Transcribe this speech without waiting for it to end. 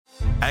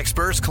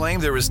Experts claim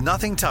there is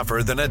nothing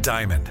tougher than a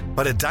diamond.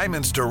 But at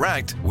Diamonds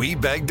Direct, we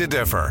beg to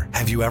differ.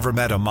 Have you ever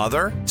met a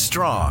mother?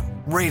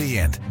 Strong,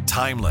 radiant,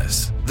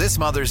 timeless. This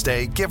Mother's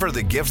Day, give her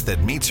the gift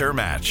that meets her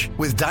match.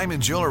 With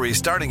diamond jewelry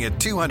starting at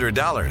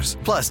 $200.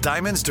 Plus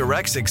Diamonds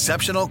Direct's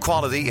exceptional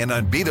quality and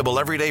unbeatable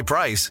everyday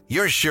price,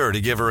 you're sure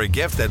to give her a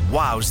gift that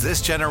wows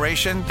this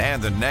generation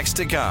and the next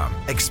to come.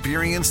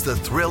 Experience the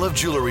thrill of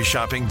jewelry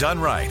shopping done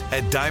right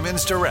at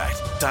Diamonds Direct.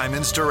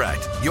 Diamonds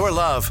Direct. Your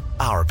love,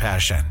 our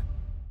passion.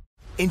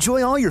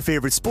 Enjoy all your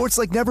favorite sports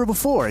like never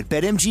before at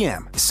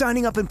BetMGM.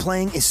 Signing up and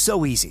playing is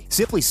so easy.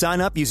 Simply sign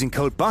up using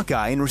code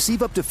Buckeye and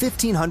receive up to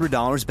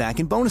 $1,500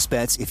 back in bonus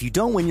bets if you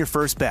don't win your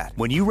first bet.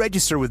 When you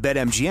register with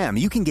BetMGM,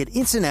 you can get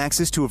instant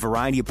access to a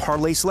variety of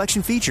parlay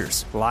selection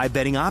features, live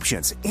betting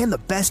options, and the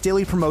best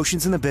daily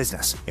promotions in the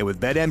business. And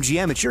with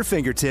BetMGM at your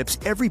fingertips,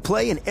 every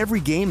play and every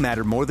game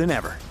matter more than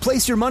ever.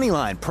 Place your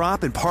moneyline,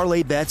 prop, and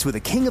parlay bets with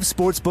the king of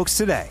sportsbooks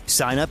today.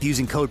 Sign up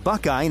using code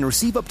Buckeye and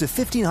receive up to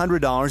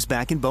 $1,500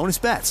 back in bonus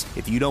bets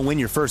if you don't win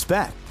your first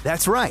bet.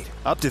 That's right,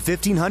 up to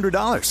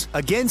 $1,500.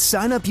 Again,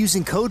 sign up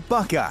using code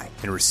Buckeye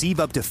and receive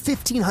up to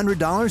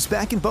 $1,500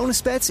 back in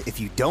bonus bets if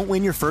you don't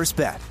win your first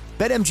bet.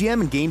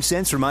 BetMGM and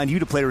GameSense remind you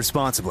to play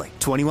responsibly.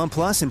 21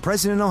 plus and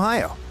present in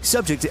Ohio.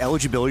 Subject to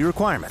eligibility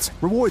requirements.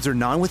 Rewards are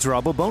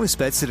non-withdrawable bonus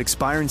bets that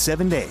expire in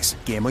 7 days.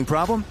 Gambling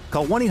problem?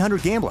 Call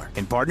 1-800-GAMBLER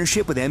in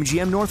partnership with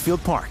MGM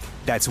Northfield Park.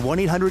 That's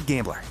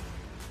 1-800-GAMBLER.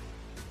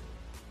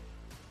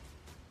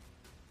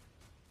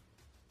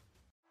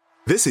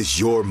 This is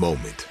your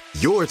moment,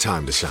 your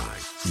time to shine,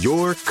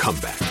 your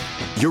comeback.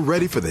 You're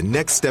ready for the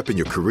next step in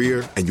your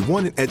career, and you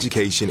want an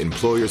education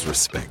employers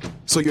respect.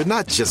 So you're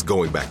not just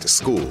going back to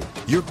school,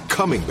 you're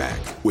coming back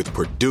with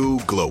Purdue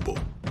Global.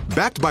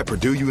 Backed by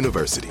Purdue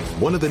University,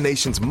 one of the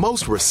nation's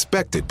most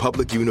respected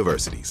public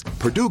universities,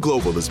 Purdue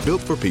Global is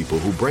built for people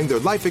who bring their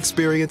life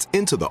experience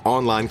into the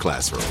online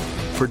classroom.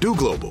 Purdue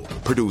Global,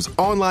 Purdue's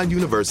online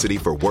university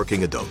for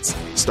working adults.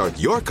 Start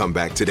your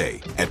comeback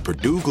today at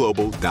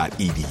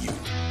purdueglobal.edu.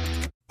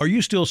 Are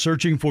you still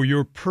searching for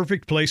your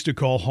perfect place to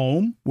call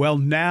home? Well,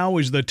 now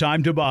is the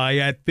time to buy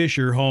at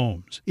Fisher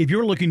Homes. If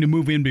you're looking to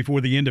move in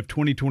before the end of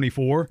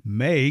 2024,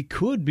 May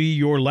could be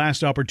your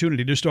last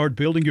opportunity to start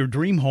building your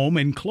dream home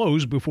and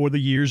close before the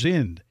year's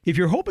end. If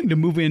you're hoping to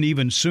move in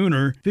even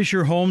sooner,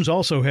 Fisher Homes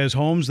also has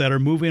homes that are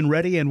move-in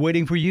ready and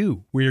waiting for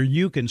you, where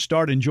you can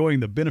start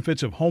enjoying the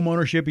benefits of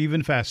homeownership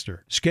even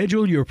faster.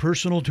 Schedule your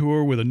personal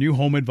tour with a new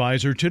home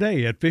advisor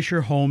today at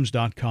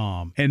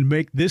FisherHomes.com and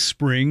make this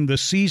spring the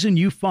season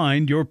you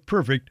find your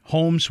perfect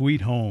home sweet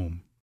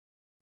home.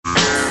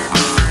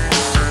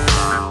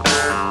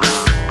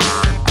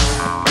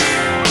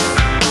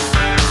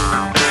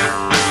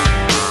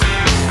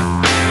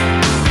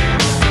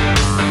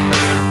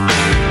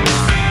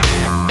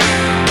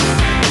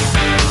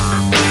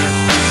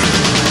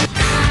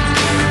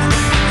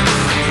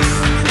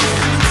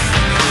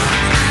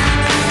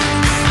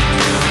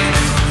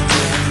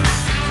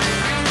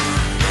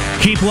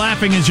 Keep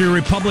laughing as your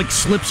republic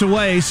slips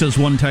away, says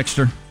one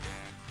texter.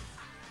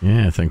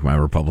 Yeah, I think my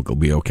republic will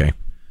be okay.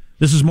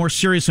 This is more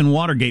serious than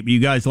Watergate, but you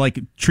guys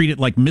treat it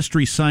like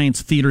Mystery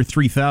Science Theater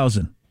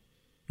 3000.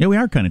 Yeah, we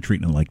are kind of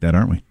treating it like that,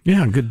 aren't we?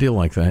 Yeah, a good deal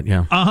like that,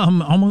 yeah.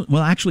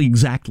 Actually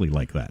exactly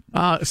like that.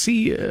 I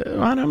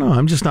don't know.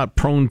 I'm just not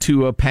prone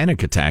to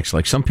panic attacks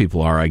like some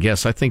people are, I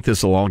guess. I think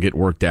this will all get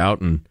worked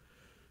out, and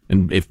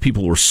if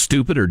people were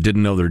stupid or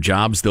didn't know their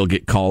jobs, they'll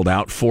get called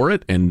out for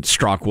it, and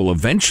Strzok will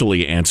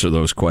eventually answer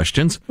those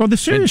questions,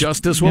 and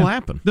justice will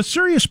happen. The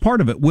serious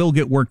part of it will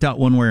get worked out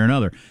one way or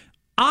another.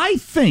 I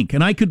think,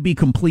 and I could be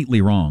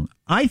completely wrong,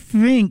 I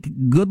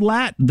think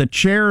Goodlatte, the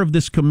chair of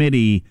this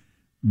committee,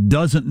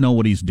 doesn't know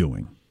what he's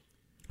doing.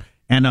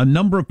 And a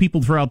number of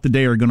people throughout the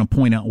day are going to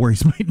point out where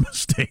he's made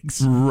mistakes.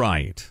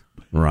 Right.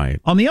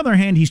 On the other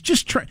hand,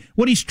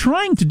 what he's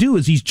trying to do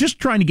is he's just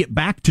trying to get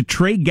back to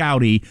Trey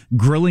Gowdy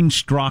grilling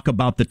Strzok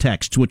about the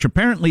texts, which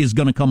apparently is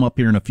going to come up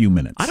here in a few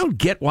minutes. I don't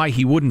get why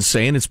he wouldn't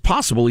say, and it's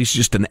possible he's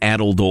just an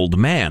addled old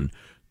man,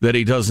 that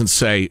he doesn't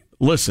say,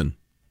 listen,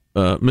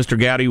 Mr.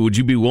 Gowdy, would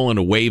you be willing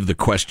to waive the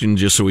question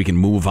just so we can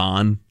move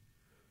on?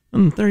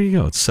 And there you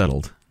go. It's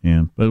settled.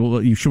 Yeah,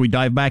 but should we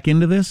dive back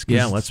into this?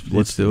 Yeah, let's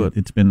do it.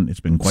 It's been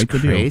quite the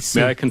deal.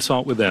 May I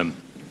consult with them?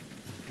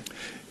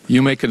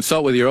 You may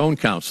consult with your own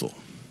counsel.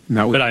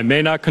 But I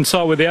may not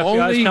consult with the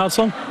FBI's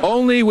counsel?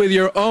 Only with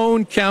your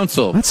own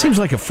counsel. That seems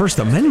like a First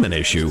Amendment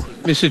issue.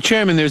 Mr.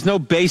 Chairman, there's no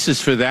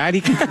basis for that. He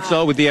can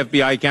consult with the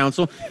FBI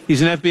counsel.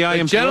 He's an FBI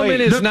employee.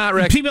 Gentleman is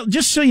not... People,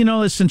 just so you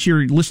know this, since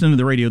you're listening to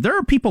the radio, there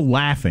are people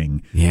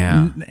laughing.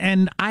 Yeah.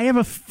 And I have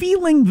a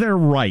feeling they're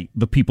right,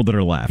 the people that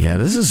are laughing. Yeah,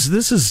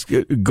 this has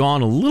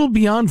gone a little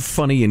beyond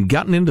funny and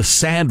gotten into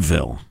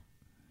Sadville.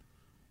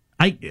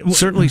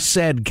 Certainly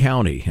Sad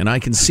County, and I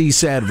can see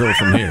Sadville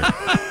from here.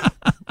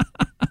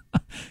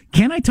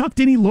 Can I talk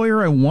to any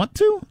lawyer I want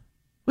to?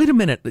 Wait a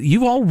minute.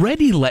 You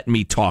already let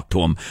me talk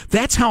to him.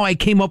 That's how I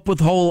came up with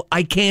the whole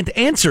I can't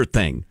answer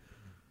thing.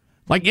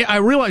 I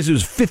realized it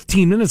was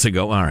 15 minutes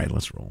ago. All right,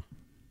 let's roll.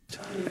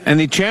 And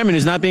the chairman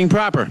is not being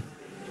proper.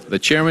 The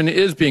chairman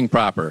is being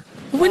proper.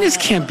 Witness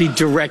can't be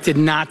directed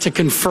not to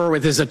confer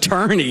with his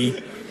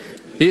attorney.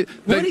 The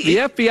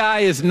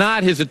FBI is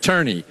not his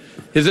attorney.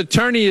 His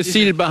attorney is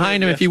seated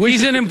behind him. If he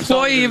wishes, he's an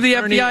employee of the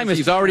FBI, Mr.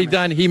 He's already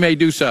done. He may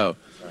do so.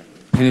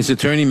 And his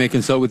attorney may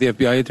consult with the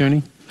FBI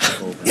attorney?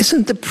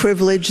 Isn't the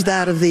privilege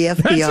that of the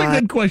FBI? That's a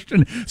good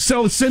question.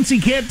 So since he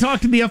can't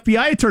talk to the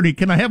FBI attorney,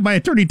 can I have my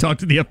attorney talk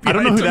to the FBI attorney? I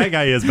don't know who that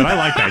guy is, but I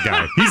like that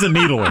guy. He's a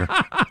needler.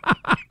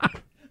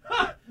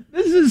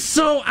 This is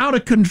so out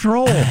of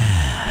control.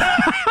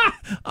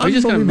 Are we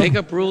just going to make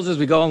up rules as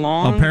we go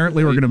along?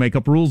 Apparently, we're going to make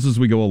up rules as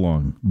we go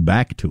along.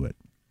 Back to it.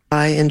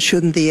 And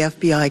shouldn't the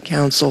FBI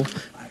counsel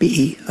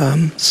be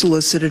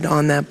solicited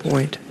on that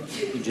point?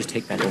 You just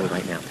take that over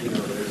right now.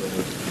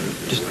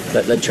 Just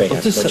let Trey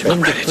have it.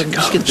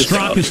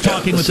 Strzok is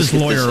talking with his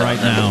lawyer right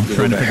now,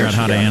 trying to figure out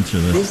how to answer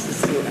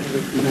this.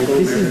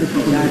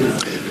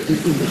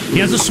 He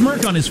has a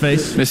smirk on his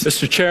face.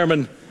 Mr.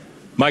 Chairman,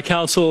 my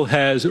counsel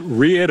has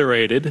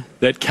reiterated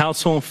that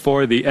counsel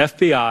for the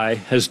FBI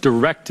has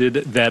directed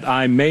that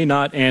I may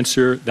not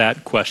answer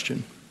that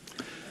question.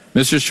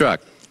 Mr. Strzok,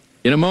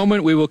 in a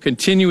moment we will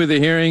continue with the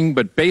hearing,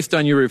 but based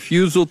on your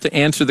refusal to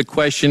answer the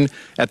question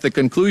at the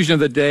conclusion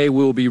of the day,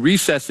 we will be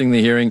recessing the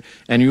hearing,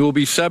 and you will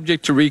be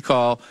subject to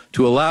recall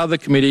to allow the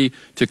committee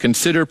to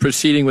consider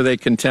proceeding with a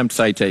contempt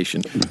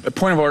citation. A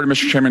point of order,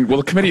 Mr. Chairman. Will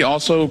the committee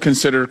also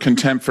consider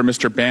contempt for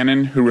Mr.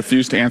 Bannon, who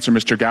refused to answer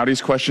Mr.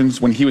 Gowdy's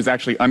questions when he was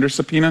actually under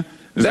subpoena?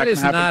 That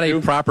is not a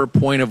proper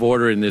point of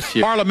order in this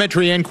hearing.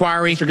 Parliamentary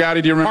inquiry. Mr.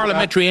 Gowdy, do you remember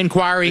Parliamentary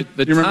inquiry.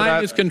 The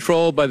time is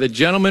controlled by the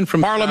gentleman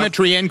from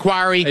Parliamentary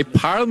inquiry. A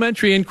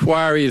parliamentary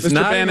inquiry is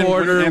not in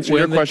order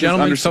when the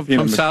gentleman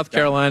from South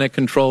Carolina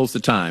controls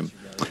the time.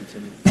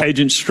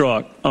 Agent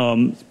Strzok.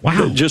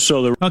 Wow. Just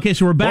so the Okay,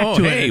 so we're back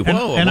to it.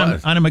 And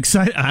I'm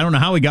excited. I don't know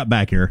how we got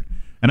back here.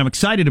 And I'm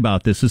excited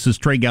about this. This is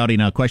Trey Gowdy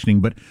now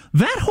questioning. But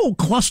that whole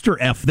cluster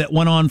F that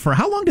went on for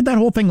how long did that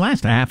whole thing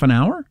last? A half an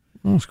hour?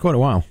 Well, it's quite a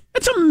while.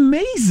 It's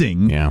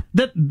amazing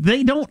that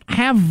they don't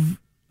have,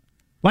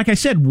 like I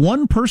said,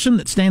 one person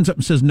that stands up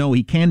and says, no,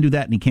 he can do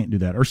that and he can't do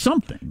that, or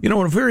something. You know,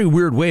 in a very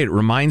weird way, it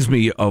reminds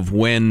me of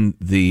when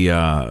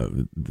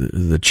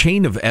the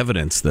chain of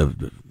evidence,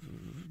 the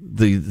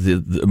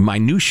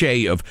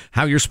minutiae of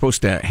how you're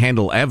supposed to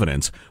handle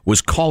evidence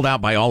was called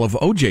out by all of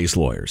OJ's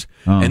lawyers.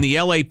 And the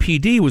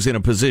LAPD was in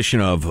a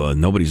position of,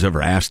 nobody's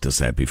ever asked us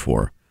that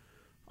before.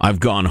 I've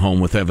gone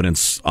home with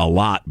evidence a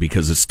lot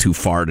because it's too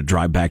far to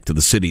drive back to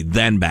the city,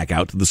 then back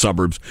out to the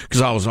suburbs because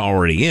I was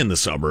already in the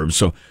suburbs.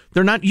 So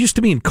they're not used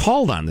to being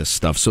called on this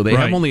stuff, so they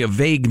have only a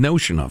vague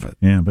notion of it.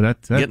 Yeah, but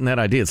that's getting that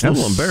idea. It's a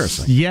little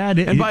embarrassing. Yeah,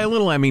 and by a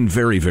little, I mean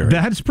very, very.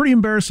 That's pretty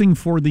embarrassing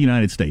for the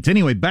United States.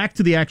 Anyway, back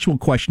to the actual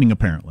questioning,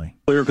 apparently.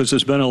 Because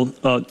it's been a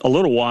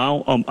little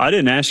while. I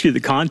didn't ask you the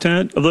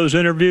content of those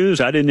interviews.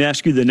 I didn't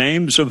ask you the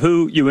names of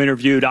who you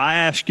interviewed. I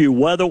asked you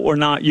whether or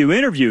not you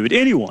interviewed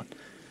anyone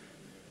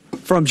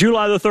from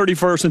July the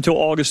 31st until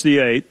August the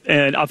 8th.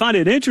 And I find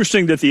it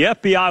interesting that the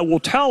FBI will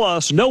tell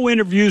us no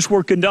interviews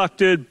were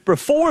conducted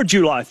before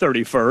July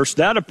 31st.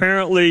 That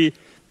apparently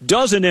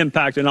doesn't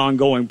impact an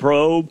ongoing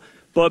probe.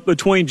 But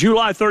between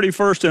July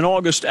 31st and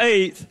August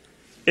 8th,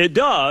 it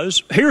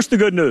does. Here's the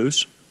good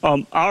news.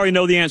 I already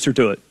know the answer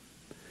to it.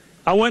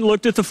 I went and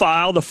looked at the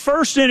file. The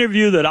first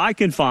interview that I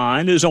can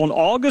find is on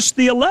August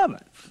the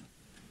 11th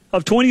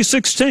of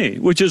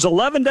 2016, which is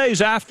 11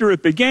 days after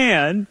it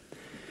began,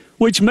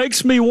 which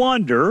makes me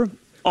wonder,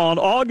 on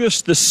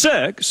August the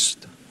 6th,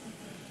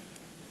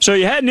 so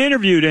you hadn't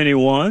interviewed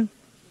anyone,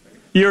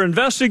 you're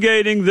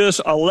investigating this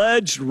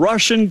alleged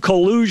Russian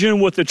collusion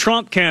with the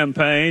Trump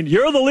campaign,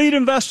 you're the lead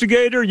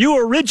investigator, you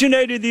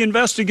originated the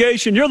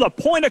investigation, you're the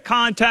point of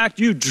contact,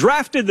 you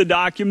drafted the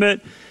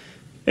document,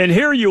 and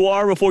here you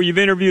are before you've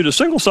interviewed a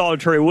single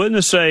solitary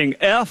witness saying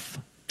F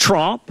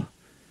Trump.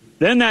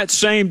 Then that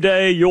same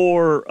day,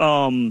 your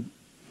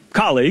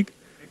colleague,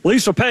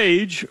 Lisa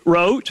Page,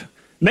 wrote,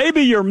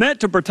 maybe you're meant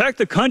to protect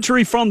the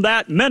country from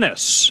that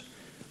menace.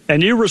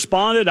 And you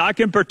responded, I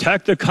can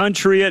protect the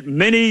country at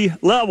many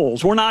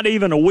levels. We're not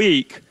even a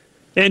week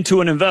into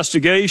an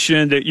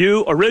investigation that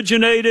you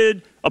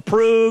originated,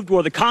 approved,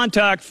 were the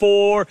contact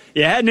for.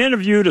 You hadn't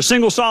interviewed a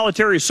single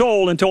solitary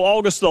soul until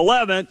August the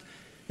 11th,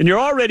 and you're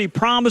already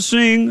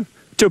promising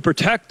to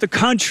protect the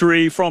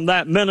country from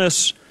that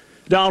menace,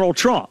 Donald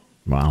Trump.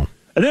 Wow.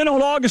 And then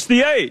on August the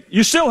 8th,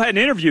 you still hadn't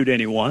interviewed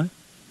anyone.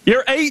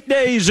 You're 8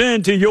 days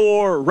into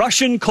your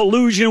Russian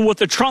collusion with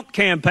the Trump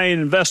campaign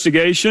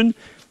investigation,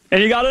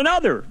 and you got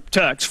another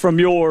text from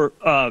your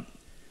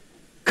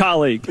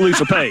colleague,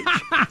 Lisa Page.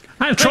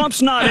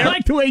 Trump's not... I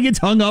like the way he gets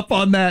hung up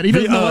on that. He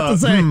doesn't know what to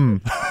say.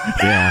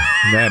 Yeah,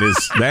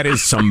 that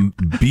is some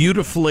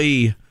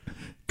beautifully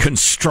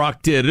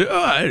constructed...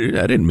 I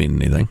didn't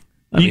mean anything.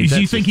 Do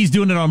you think he's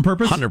doing it on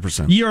purpose?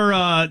 100%. Your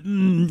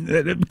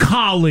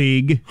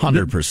colleague.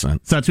 100%.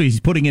 So that's why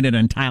he's putting it in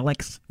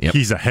italics? Yep.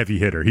 He's a heavy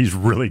hitter. He's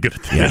really good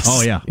at this. Yes.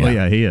 Oh, yeah. Oh,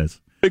 yeah, he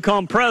is.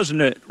 Become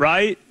president,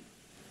 right?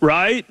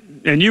 Right?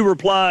 And you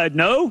replied,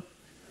 no.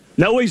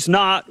 No, he's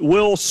not.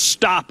 We'll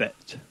stop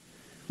it.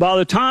 by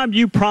the time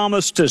you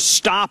promised to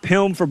stop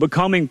him from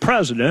becoming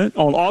president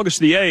on August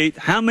the 8th,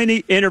 how many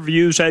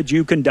interviews had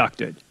you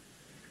conducted?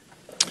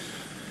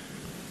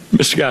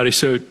 Mr. Gowdy,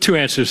 so two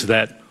answers to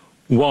that.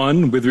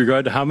 One, with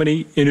regard to how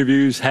many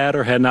interviews had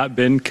or had not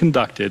been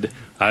conducted,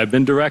 I've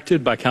been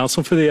directed by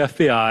counsel for the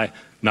FBI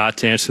not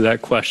to answer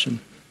that question.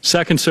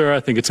 Second, sir,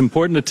 I think it's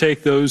important to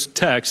take those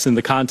texts in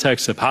the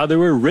context of how they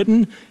were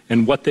written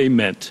and what they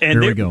meant.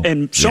 And,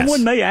 and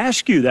someone may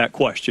ask you that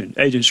question,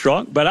 Agent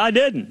Strzok, but I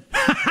didn't.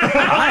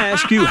 I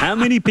asked you how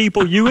many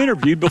people you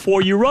interviewed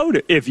before you wrote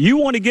it. If you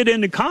want to get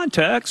into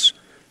context,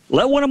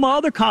 let one of my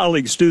other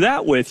colleagues do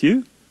that with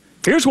you.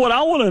 Here's what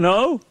I want to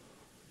know.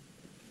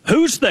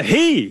 Who's the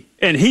he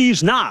and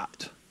he's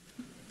not?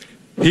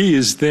 He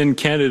is then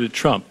candidate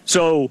Trump.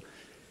 So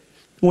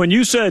when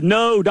you said,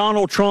 no,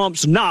 Donald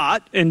Trump's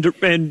not,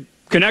 in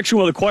connection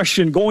with the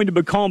question going to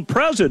become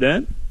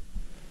president,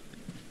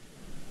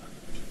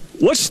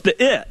 what's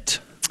the it?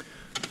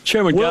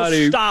 Chairman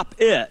Gowdy. Stop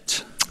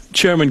it.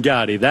 Chairman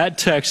Gowdy, that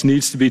text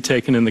needs to be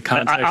taken in the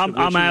context of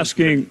I'm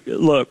asking,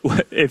 look,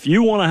 if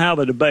you want to have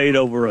a debate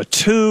over a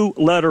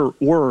two-letter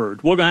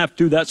word, we're going to have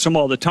to do that some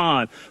other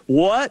time.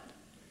 What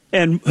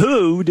and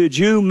who did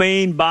you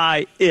mean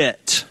by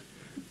it?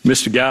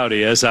 Mr.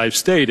 Gowdy, as I've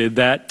stated,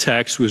 that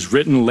text was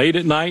written late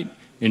at night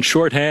in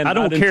shorthand. I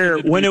don't care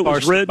when it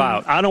was written.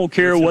 I don't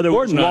care whether it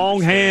was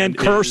longhand,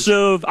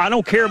 cursive. I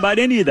don't care about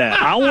any of that.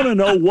 I want to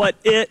know what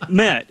it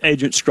meant,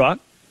 Agent Strzok.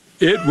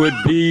 It would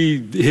be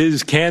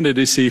his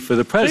candidacy for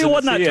the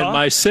presidency, and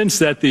my sense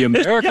that the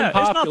American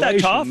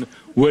population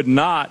would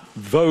not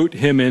vote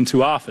him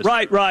into office.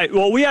 Right.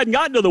 Well, we hadn't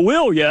gotten to the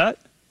will yet.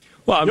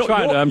 Well,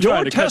 I'm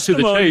trying to cut to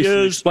the chase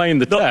and explain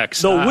the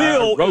text. The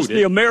will is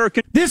the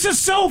American. This is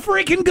so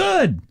freaking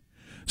good.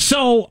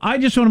 So I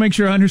just want to make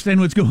sure I understand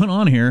what's going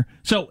on here.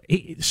 So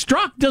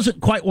Strzok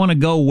doesn't quite want to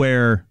go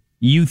where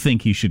you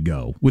think he should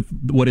go with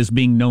what is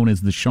being known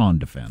as the Sean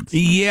defense.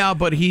 Yeah,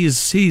 but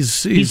he's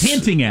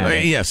hinting at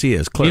it. Yes, he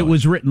is. Clearly. It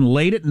was written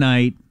late at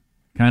night,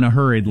 kind of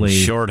hurriedly.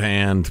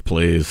 Shorthand,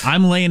 please.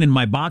 I'm laying in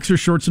my boxer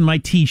shorts and my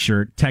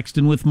T-shirt,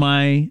 texting with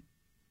my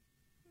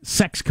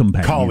sex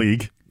companion.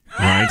 Colleague.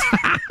 Right.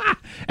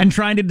 And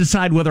trying to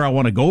decide whether I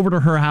want to go over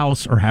to her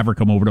house or have her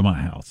come over to my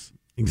house.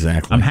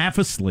 Exactly. I'm half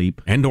asleep.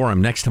 Or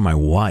I'm next to my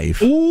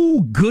wife.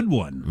 Ooh, good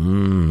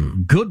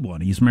one. Good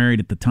one. He's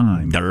married at the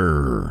time.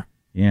 Durr.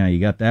 Yeah,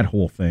 you got that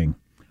whole thing.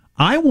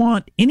 I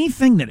want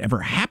anything that ever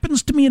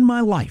happens to me in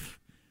my life,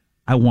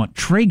 I want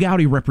Trey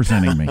Gowdy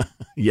representing me.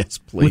 Yes,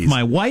 please. With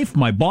my wife,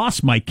 my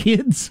boss, my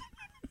kids.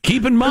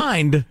 Keep in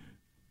mind,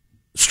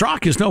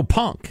 Strzok is no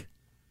punk,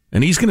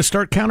 and he's going to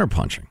start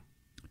counterpunching.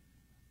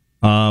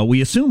 We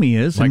assume he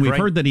is, and we've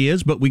heard that he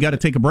is, but we got to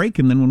take a break,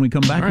 and then when we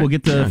come back, we'll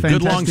get the fantastic...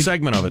 Good long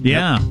segment of it.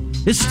 Yeah. Yep.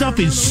 This stuff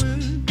is,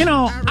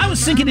 I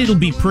was thinking it'll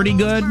be pretty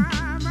good.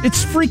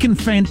 It's freaking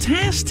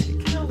fantastic,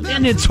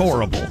 and it's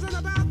horrible.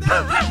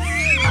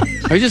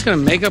 Are you just going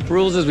to make up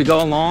rules as we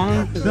go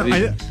along? No,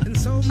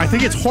 I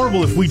think it's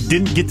horrible if we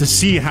didn't get to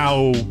see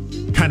how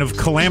kind of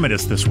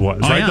calamitous this was,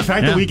 right? Yeah, the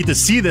fact that we get to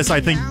see this, I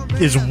think,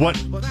 is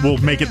what will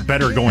make it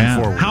better going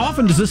forward. How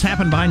often does this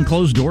happen behind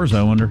closed doors,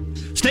 I wonder?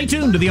 Stay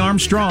tuned to the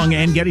Armstrong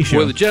and Getty Show.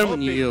 Will the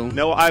gentleman yield?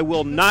 No, I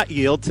will not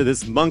yield to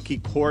this monkey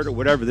court or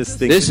whatever this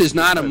thing is. This is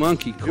not a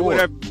monkey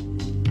court.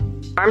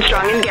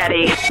 Armstrong and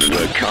Getty.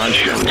 The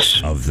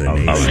conscience of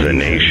the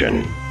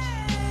nation.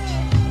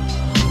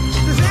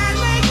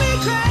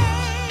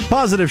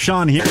 Positive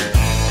Sean here.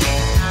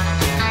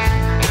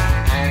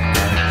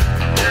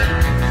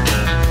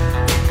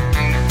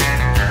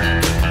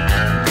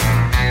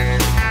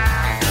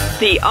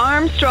 The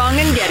Armstrong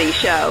and Getty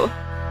Show.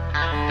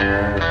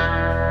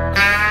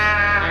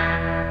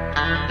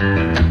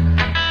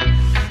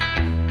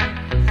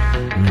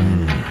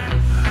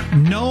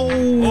 No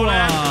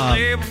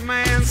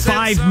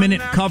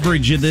 5-minute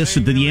coverage of this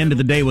at the end of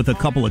the day with a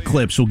couple of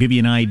clips will give you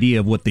an idea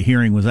of what the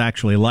hearing was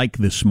actually like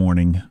this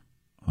morning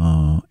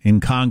in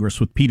Congress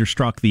with Peter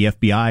Strzok, the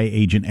FBI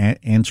agent,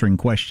 answering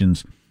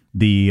questions.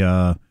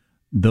 The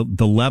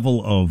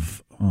level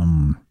of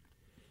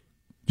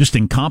just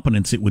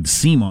incompetence it would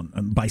seem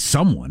by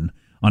someone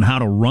on how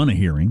to run a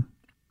hearing.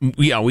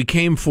 Yeah, we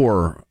came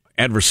for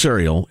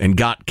adversarial and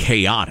got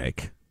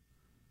chaotic.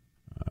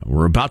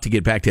 We're about to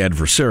get back to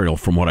adversarial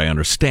from what I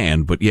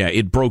understand, but yeah,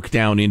 it broke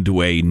down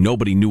into a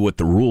nobody knew what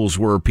the rules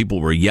were. People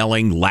were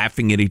yelling,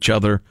 laughing at each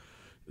other.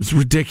 It's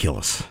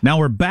ridiculous. Now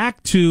we're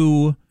back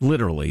to...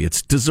 Literally,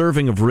 it's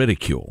deserving of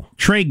ridicule.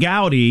 Trey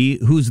Gowdy,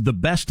 who's the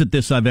best at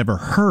this I've ever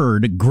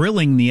heard,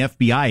 grilling the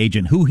FBI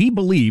agent, who he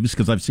believes,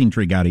 because I've seen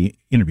Trey Gowdy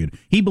interviewed,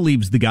 he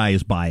believes the guy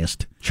is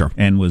biased. Sure.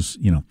 And was,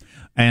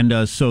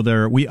 And so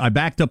I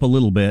backed up a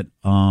little bit,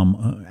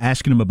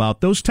 asking him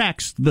about those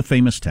texts, the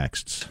famous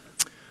texts.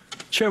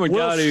 Chairman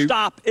Gowdy,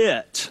 stop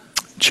it.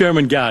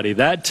 Chairman Gowdy,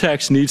 that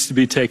text needs to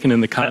be taken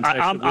in the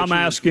context. I'm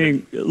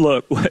asking,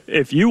 look,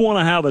 if you want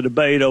to have a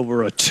debate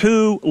over a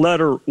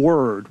two-letter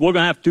word, we're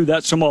going to have to do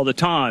that some other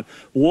time.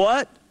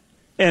 What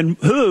and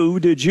who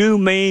did you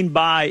mean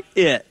by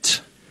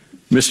it?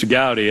 Mr.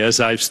 Gowdy, as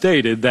I've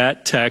stated,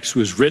 that text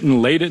was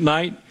written late at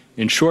night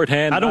in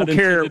shorthand. I don't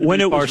care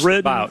when it was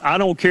written. I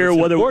don't care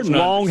whether it was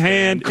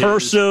longhand,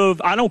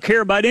 cursive. I don't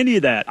care about any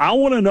of that. I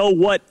want to know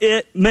what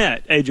it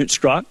meant, Agent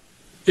Strzok.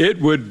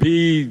 It would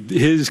be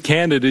his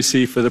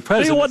candidacy for the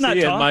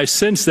presidency, and my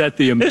sense that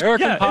the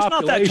American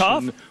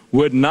population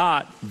would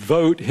not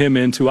vote him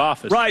into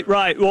office. Right.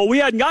 Well, we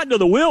hadn't gotten to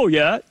the will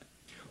yet.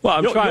 Well,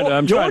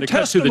 I'm trying to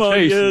cut to the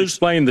chase and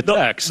explain the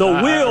text. The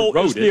will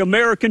is the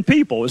American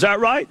people. Is that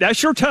right?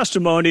 That's your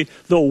testimony.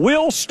 The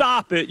will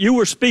stop it. You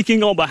were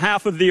speaking on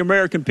behalf of the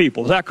American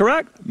people. Is that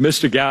correct?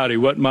 Mr. Gowdy,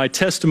 what my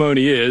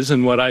testimony is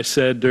and what I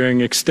said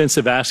during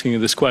extensive asking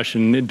of this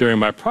question during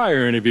my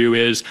prior interview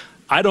is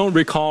I don't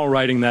recall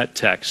writing that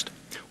text.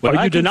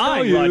 Are you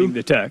denying writing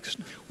the text?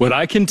 What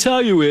I can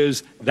tell you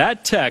is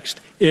that text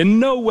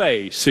in no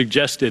way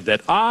suggested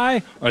that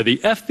I or the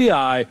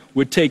FBI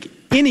would take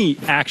any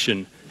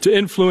action to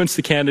influence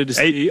the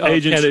candidacy of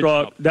Agent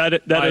Strzok.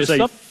 That is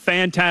a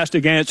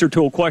fantastic answer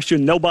to a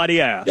question nobody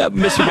asked. Yeah,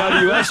 Mr.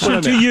 Gowdy, you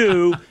asked to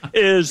you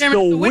is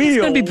Chairman, the witness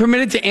wheel. going to be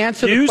permitted to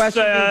answer the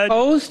question being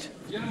posed?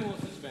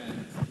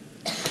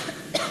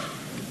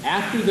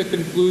 After the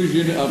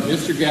conclusion of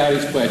Mr.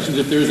 Gowdy's questions,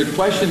 if there's a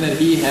question that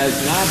he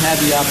has not had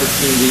the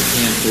opportunity to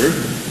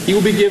answer, he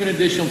will be given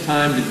additional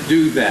time to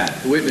do that.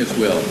 The witness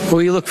will.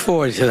 We look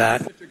forward to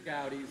that. Mr.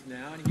 Gowdy's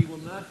now, and he will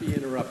not be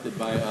interrupted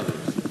by others.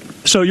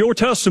 So your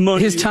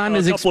testimony. His time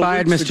has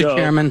expired, Mr.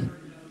 Chairman.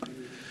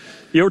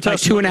 Your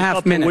testimony. By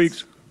 2.5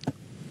 minutes.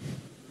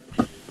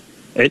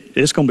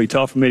 It's going to be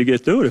tough for me to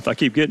get through it if I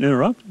keep getting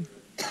interrupted.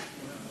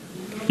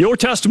 Your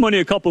testimony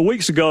a couple of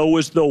weeks ago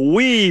was the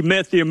we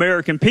meant the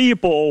American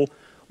people,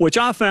 which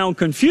I found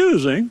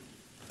confusing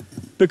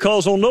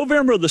because on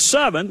November the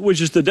 7th,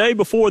 which is the day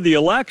before the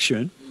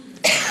election,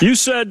 you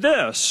said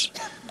this.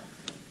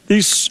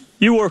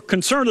 You were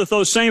concerned that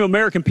those same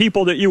American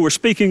people that you were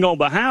speaking on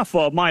behalf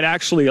of might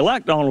actually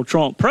elect Donald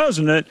Trump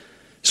president.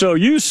 So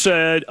you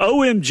said,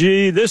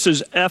 OMG, this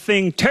is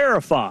effing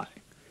terrifying.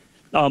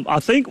 I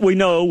think we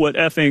know what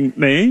effing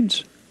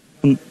means.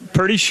 I'm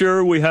pretty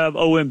sure we have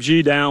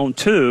OMG down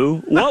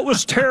too. What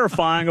was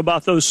terrifying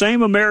about those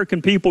same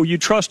American people you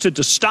trusted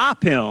to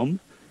stop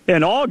him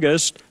in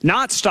August,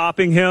 not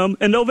stopping him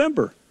in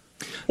November?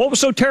 What was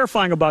so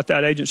terrifying about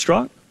that, Agent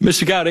Strzok?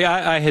 Mr. Gowdy,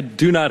 I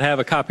do not have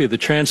a copy of the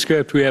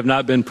transcript. We have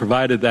not been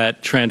provided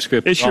that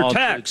transcript. It's your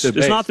text.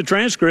 It's not the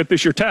transcript.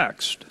 It's your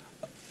text.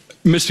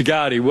 Mr.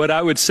 Gowdy, what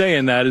I would say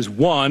in that is,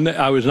 one,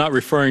 I was not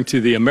referring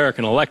to the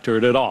American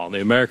electorate at all.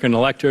 The American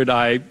electorate,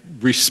 I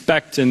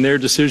respect in their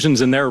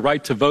decisions, and their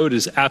right to vote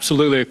is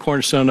absolutely a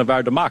cornerstone of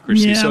our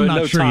democracy. Yeah, so I'm at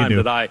no not sure time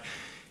did I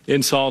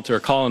insult or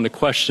call into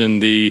question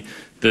the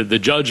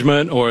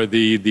judgment or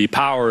the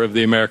power of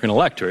the American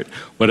electorate.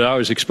 What I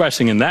was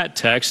expressing in that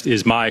text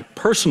is my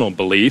personal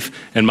belief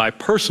and my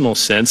personal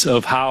sense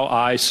of how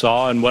I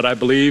saw and what I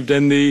believed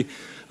in the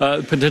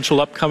potential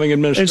upcoming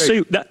administration.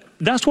 And see,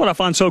 that's what I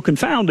find so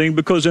confounding,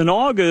 because in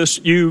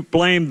August you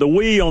blamed the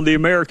we on the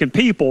American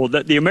people,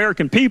 that the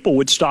American people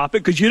would stop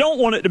it, because you don't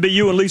want it to be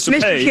you and Lisa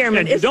Mr. Page, Chairman,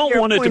 and you don't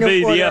want it to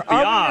be the FBI.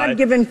 Are we not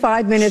given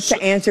 5 minutes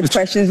to answer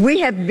questions? We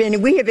have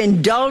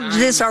indulged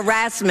this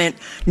harassment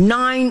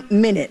 9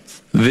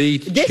 minutes. The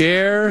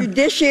chair,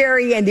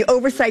 Judiciary, and the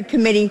Oversight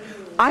Committee.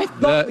 I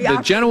thought the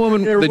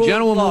gentlewoman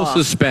will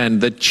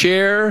suspend. The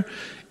chair,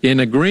 in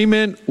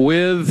agreement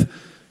with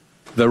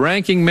the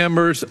ranking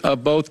members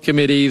of both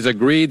committees,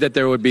 agreed that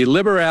there would be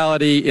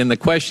liberality in the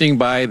questioning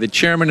by the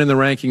chairman and the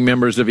ranking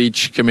members of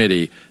each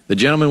committee. The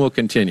gentleman will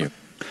continue.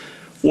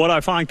 What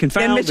I find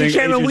confounding, and Mr.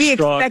 Chairman, we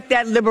expect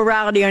that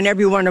liberality on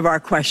every one of our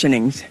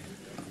questionings.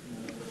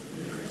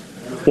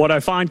 What I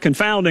find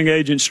confounding,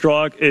 Agent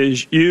Strzok,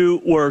 is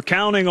you were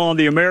counting on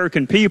the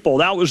American people.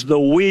 That was the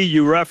we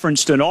you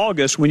referenced in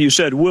August when you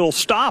said, we'll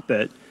stop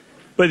it.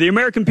 But the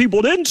American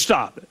people didn't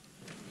stop it.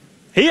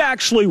 He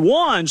actually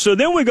won. So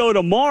then we go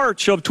to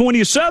March of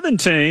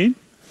 2017,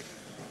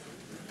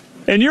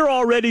 and you're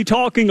already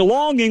talking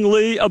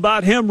longingly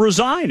about him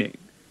resigning.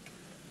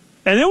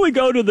 And then we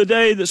go to the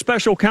day that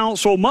Special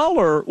Counsel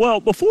Mueller, well,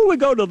 before we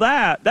go to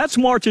that, that's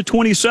March of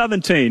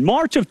 2017.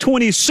 March of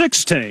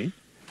 2016,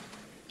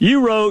 you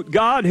wrote,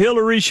 God,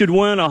 Hillary should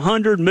win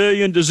 100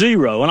 million to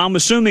 0. And I'm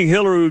assuming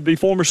Hillary would be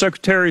former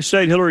Secretary of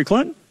State Hillary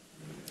Clinton?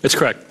 That's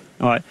correct.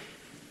 All right.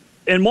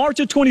 In March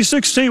of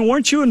 2016,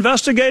 weren't you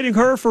investigating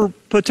her for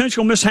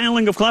potential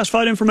mishandling of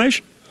classified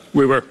information?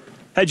 We were.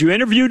 Had you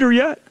interviewed her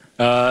yet?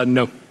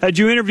 No. Had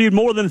you interviewed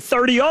more than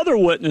 30 other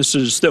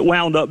witnesses that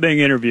wound up being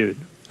interviewed?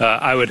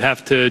 I would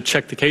have to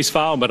check the case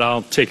file, but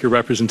I'll take your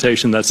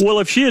representation. Well,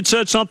 if she had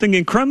said something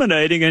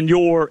incriminating in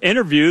your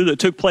interview that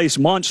took place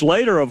months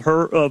later of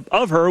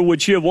her,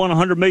 would she have won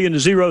 100 million to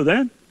 0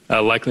 then?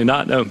 Likely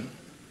not, no.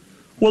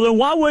 Well, then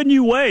why wouldn't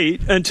you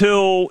wait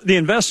until the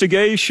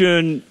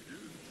investigation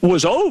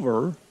was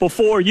over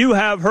before you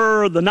have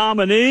her the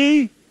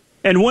nominee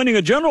and winning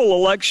a general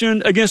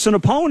election against an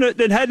opponent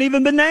that hadn't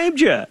even been named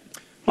yet?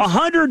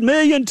 100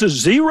 million to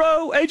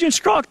 0, Agent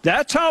Strzok,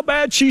 that's how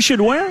bad she should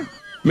win?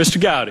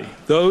 Mr. Gowdy,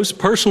 those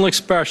personal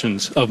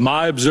expressions of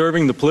my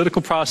observing the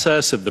political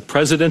process of the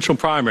presidential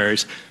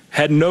primaries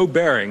had no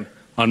bearing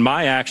on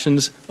my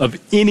actions of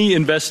any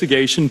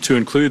investigation, to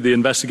include the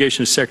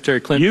investigation of Secretary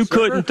Clinton. You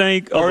couldn't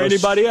think of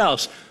anybody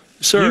else.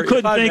 Sir, you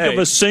couldn't think of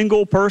a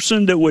single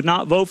person that would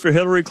not vote for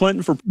Hillary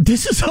Clinton for.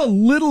 This is a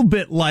little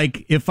bit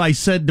like if I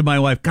said to my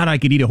wife, God, I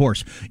could eat a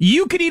horse.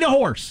 You could eat a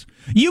horse.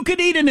 You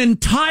could eat an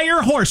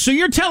entire horse. So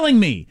you're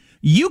telling me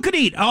you could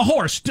eat a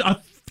horse,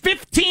 a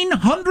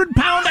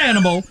 1,500-pound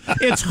animal,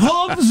 its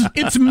hooves,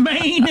 its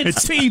mane,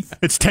 its teeth,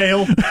 its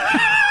tail.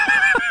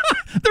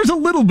 There's a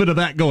little bit of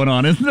that going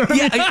on, isn't there?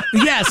 Yeah,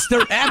 yes,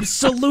 there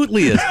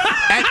absolutely is.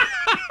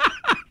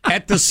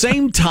 At the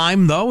same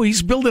time, though,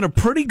 he's building a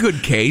pretty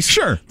good case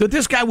that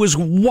this guy was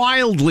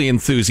wildly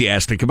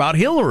enthusiastic about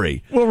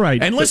Hillary. Well,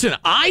 right. And listen,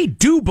 I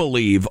do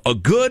believe a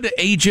good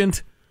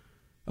agent,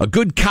 a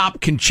good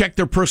cop can check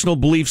their personal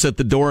beliefs at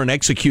the door and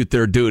execute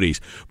their duties.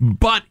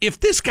 But if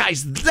this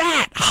guy's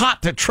that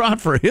hot to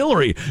trot for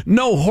Hillary,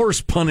 no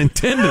horse pun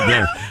intended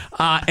there,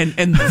 and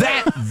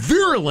that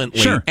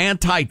virulently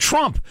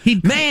anti-Trump,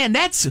 man,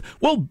 that's,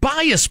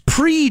 bias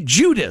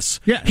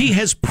pre-Judas. Yeah. He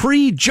has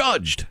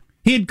prejudged.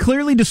 He had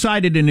clearly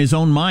decided in his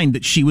own mind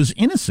that she was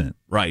innocent.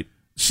 Right.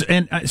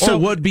 So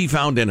would be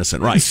found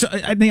innocent, right? So,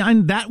 I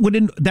mean, that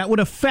would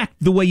affect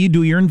the way you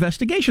do your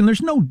investigation.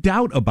 There's no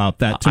doubt about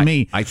that. To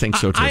me, I think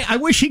so too. I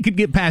wish he could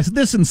get past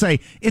this and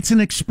say it's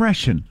an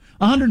expression.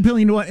 100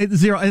 billion to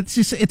 0.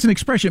 It's an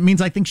expression. It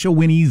means I think she'll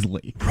win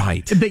easily.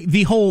 Right.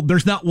 The whole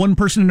there's not one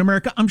person in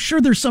America. I'm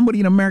sure there's somebody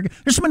in America.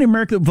 There's somebody in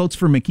America that votes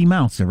for Mickey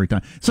Mouse every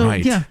time. So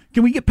yeah,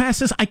 can we get past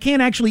this? I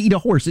can't actually eat a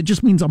horse. It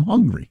just means I'm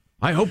hungry.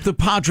 I hope the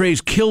Padres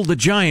kill the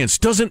Giants.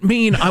 Doesn't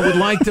mean I would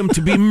like them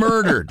to be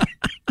murdered.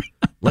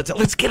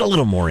 Let's get a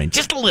little more in.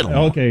 Just a little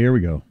more. Okay, here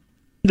we go.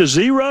 The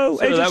 0,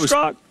 Agent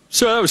Strzok?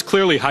 So that was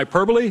clearly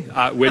hyperbole,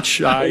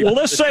 which I... Well,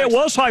 let's say it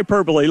was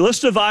hyperbole. Let's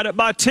divide it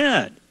by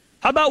 10.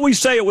 How about we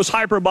say it was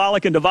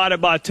hyperbolic and divide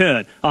it by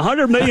 10?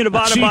 100 million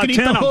divided by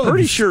 10, I'm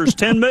pretty sure it's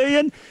 10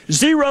 million.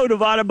 0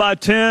 divided by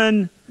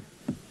 10...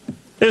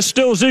 It's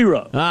still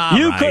 0.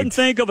 You couldn't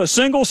think of a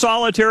single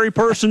solitary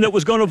person that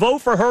was going to vote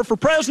for her for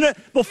president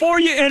before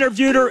you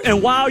interviewed her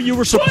and while you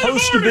were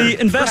supposed to be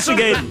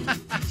investigating.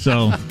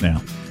 So,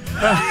 yeah.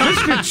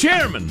 Mr.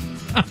 Chairman.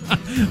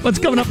 What's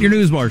coming up in your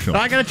news, Marshall?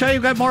 I got to tell you,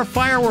 we've got more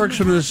fireworks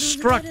from the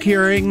Strzok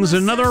hearings.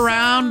 Another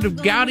round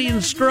of Gowdy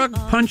and Strzok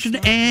punching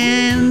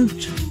and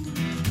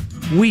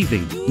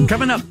weaving.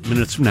 Coming up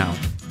minutes from now.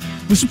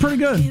 This is pretty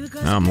good.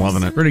 I'm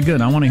loving it. Pretty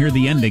good. I want to hear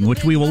the ending,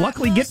 which we will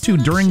luckily get to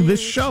during this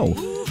show.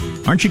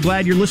 Aren't you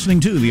glad you're listening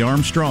to the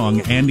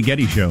Armstrong and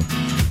Getty Show?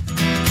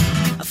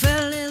 I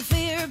felt a little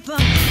fear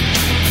pump.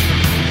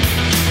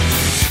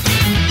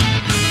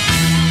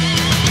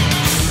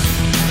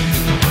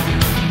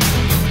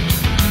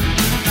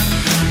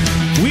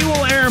 We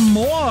will air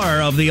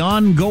more of the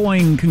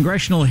ongoing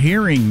congressional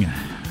hearing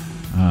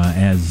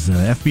as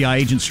FBI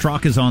agent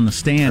Strzok is on the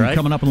stand.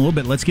 Coming up in a little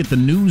bit. Let's get the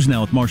news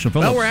now with Marshall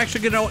Phillips. Well, we're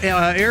actually going to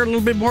air a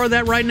little bit more of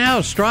that right now.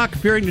 Strzok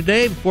appearing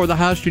today before the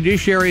House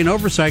Judiciary and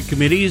Oversight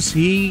Committees.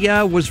 He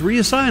was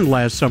reassigned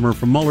last summer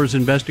from Mueller's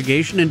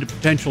investigation into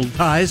potential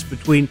ties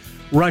between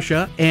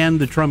Russia and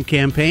the Trump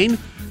campaign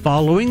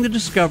following the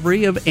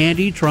discovery of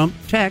anti-Trump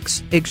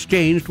texts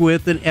exchanged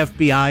with an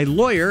FBI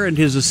lawyer and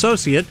his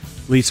associate,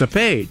 Lisa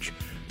Page.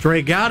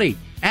 Trey Gowdy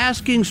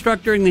asking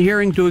Strzok during the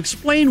hearing to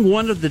explain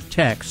one of the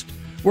texts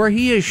where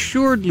he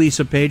assured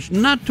Lisa Page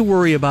not to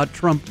worry about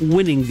Trump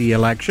winning the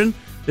election.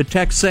 The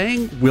text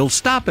saying, "We'll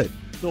stop it."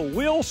 So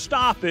we'll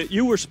stop it.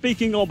 You were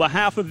speaking on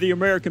behalf of the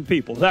American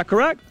people. Is that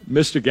correct?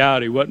 Mr.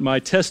 Gowdy, what my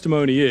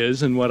testimony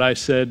is and what I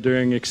said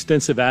during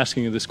extensive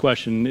asking of this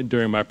question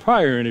during my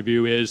prior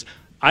interview is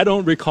I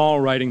don't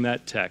recall writing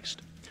that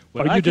text.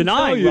 Are you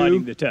denying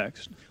writing the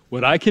text?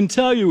 What I can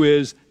tell you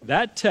is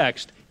that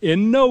text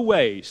in no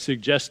way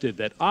suggested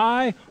that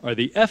I or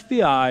the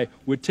FBI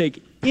would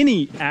take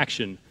any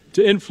action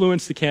to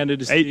influence the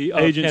candidacy of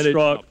Agent candidate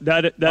Strzok,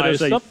 Trump. that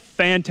is a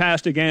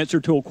fantastic answer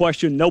to a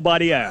question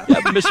nobody asked. Yeah,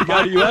 but Mr.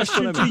 Gowdy, you asked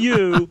question to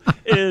you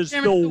is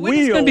the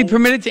wheel. going to be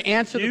permitted to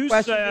answer the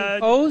question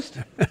posed?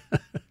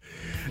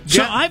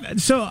 So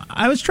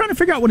I was trying to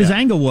figure out what his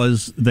angle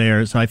was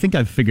there, so I think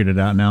I've figured it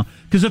out now.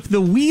 Because if the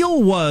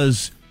wheel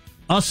was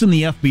us and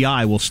the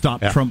FBI will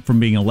stop Trump from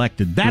being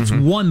elected, that's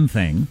one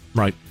thing.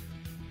 Right.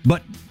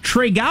 But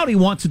Trey Gowdy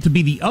wants it to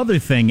be the other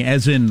thing,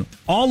 as in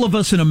all of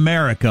us in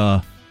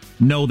America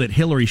know that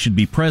Hillary should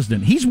be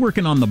president. He's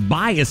working on the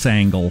bias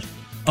angle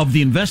of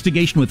the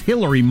investigation with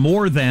Hillary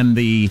more than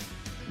the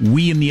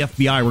we and the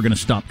FBI were going to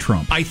stop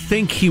Trump. I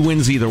think he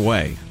wins either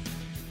way.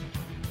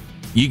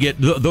 You get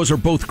those are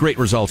both great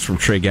results from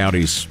Trey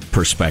Gowdy's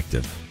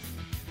perspective,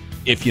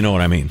 if you know what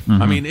I mean.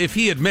 I mean, if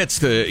he admits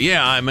to,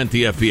 I meant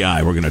the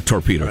FBI, we're going to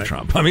torpedo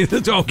Trump. I mean,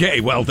 it's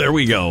okay. Well, there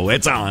we go.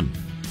 It's on.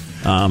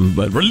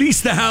 But release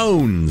the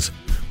hounds.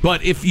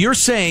 But if you're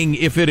saying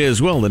if it is,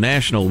 the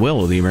national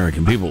will of the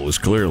American people was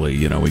clearly,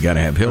 we got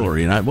to have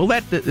Hillary. And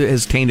that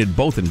has tainted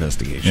both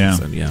investigations.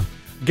 Yeah.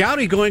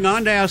 Gowdy going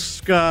on to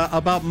ask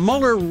about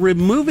Mueller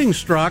removing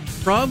Strzok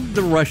from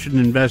the Russian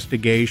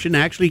investigation,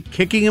 actually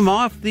kicking him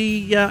off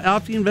the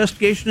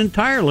investigation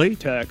entirely.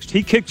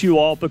 He kicked you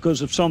off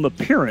because of some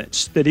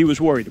appearance that he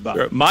was worried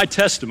about. My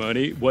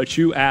testimony, what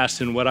you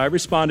asked and what I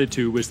responded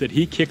to, was that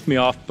he kicked me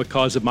off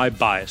because of my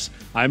bias.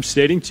 I'm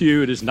stating to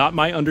you it is not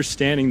my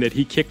understanding that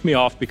he kicked me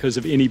off because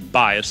of any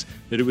bias,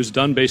 that it was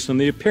done based on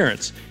the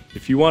appearance.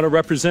 If you want to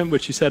represent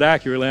what you said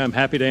accurately, I'm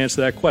happy to answer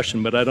that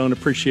question, but I don't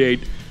appreciate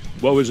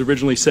what was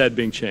originally said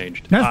being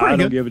changed. I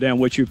don't give a damn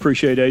what you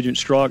appreciate, Agent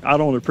Strzok. I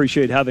don't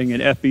appreciate having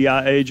an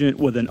FBI agent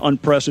with an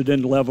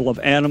unprecedented level of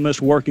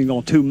animus working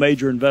on 2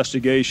 major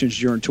investigations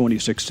during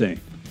 2016.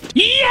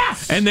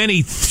 Yes! And then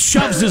he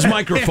shoves his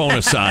microphone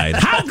aside.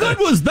 How good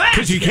was that?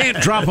 Because you can't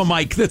drop a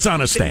mic that's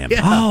on a stand.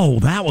 Yeah. Oh,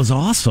 that was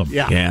awesome.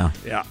 Yeah.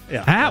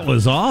 That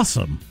was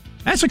awesome.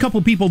 That's a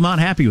couple people not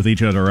happy with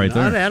each other right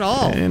there. Not at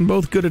all. And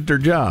both good at their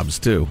jobs,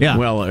 too. Yeah.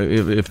 Well,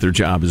 if their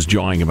job is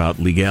jawing about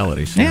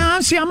legalities.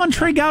 Yeah, see, I'm on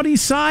Trey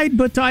Gowdy's side,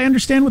 but I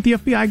understand what the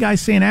FBI guy's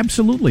saying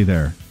absolutely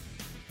there.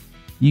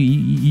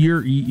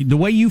 The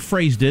way you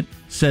phrased it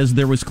says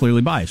there was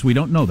clearly bias. We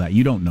don't know that.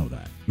 You don't know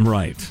that.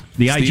 Right.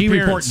 The IG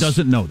report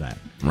doesn't know that.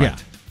 Right. Yeah.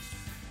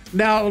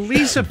 Now,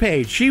 Lisa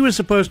Page, she was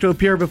supposed to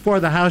appear before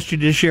the House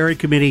Judiciary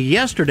Committee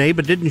yesterday,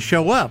 but didn't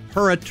show up.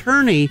 Her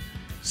attorney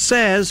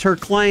says her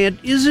client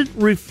isn't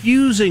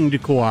refusing to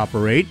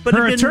cooperate, but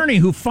her attorney,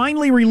 who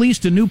finally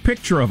released a new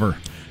picture of her.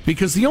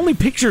 Because the only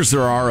pictures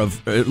there are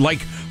of, like,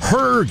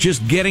 her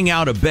just getting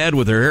out of bed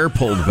with her hair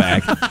pulled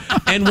back,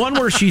 and one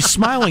where she's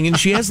smiling, and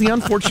she has the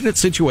unfortunate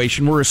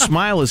situation where her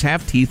smile is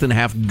half teeth and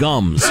half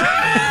gums.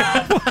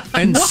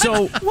 And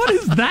what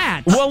is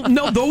that? Well,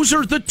 no, those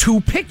are the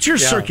 2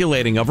 pictures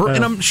circulating of her,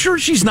 and I'm sure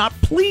she's not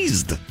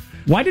pleased.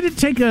 Why did it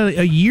take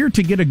a year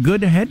to get a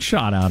good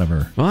headshot out of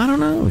her? Well, I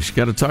don't know. She's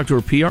got to talk to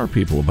her PR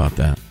people about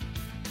that.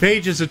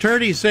 Page's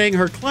attorney saying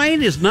her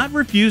client is not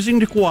refusing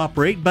to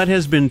cooperate, but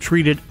has been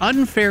treated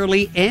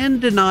unfairly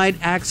and denied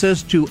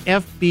access to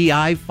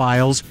FBI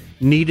files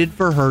needed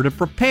for her to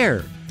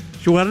prepare.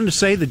 She went on to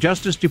say the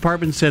Justice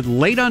Department said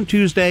late on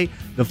Tuesday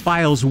the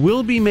files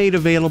will be made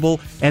available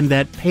and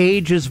that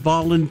Page has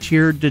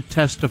volunteered to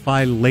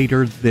testify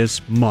later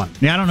this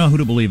month. Yeah, I don't know who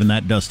to believe in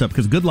that dust up,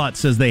 because Goodlot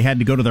says they had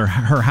to go to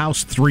her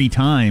house 3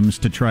 times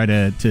to try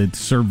to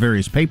serve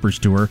various papers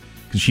to her,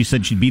 because she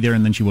said she'd be there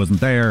and then she wasn't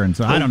there, and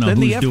so I don't know who's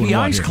doing what. Then the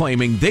FBI's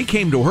claiming they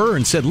came to her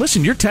and said,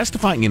 listen, you're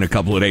testifying in a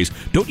couple of days.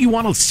 Don't you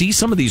want to see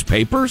some of these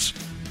papers?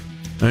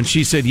 And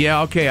she said,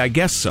 yeah, okay, I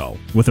guess so.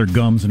 With her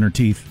gums and her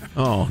teeth.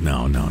 Oh,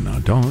 no,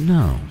 don't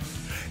know.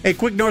 A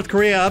quick North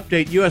Korea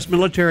update. U.S.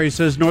 military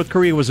says North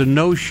Korea was a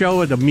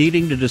no-show at a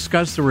meeting to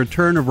discuss the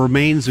return of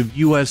remains of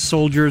U.S.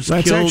 soldiers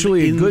that's killed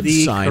actually a in good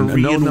the sign.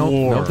 Korean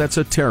War. No, that's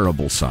a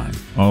terrible sign.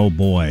 Oh,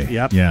 boy.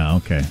 Yep. Yeah,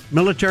 okay.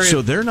 Military.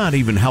 So they're not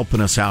even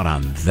helping us out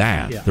on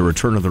that, the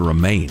return of the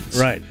remains.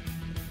 Right.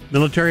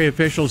 Military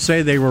officials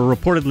say they were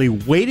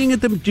reportedly waiting at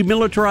the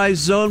demilitarized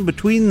zone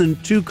between the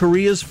 2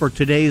 Koreas for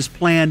today's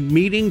planned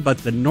meeting, but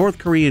the North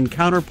Korean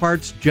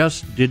counterparts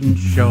just didn't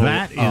show up.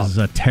 That is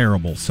a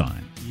terrible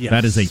sign. Yes.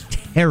 That is a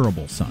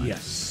terrible sign.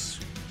 Yes.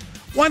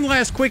 One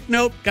last quick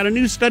note. Got a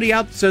new study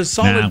out that says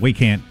solid... Nah, we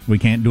can't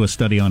do a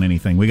study on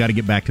anything. We got to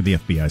get back to the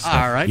FBI stuff.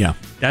 All right. Yeah.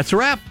 That's a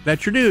wrap.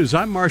 That's your news.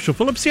 I'm Marshall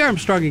Phillips, the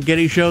Armstrong and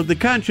Getty Show, the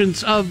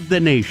conscience of the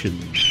nation.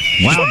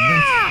 Wow.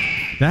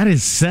 That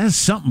says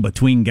something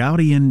between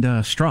Gowdy and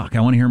Strzok.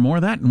 I want to hear more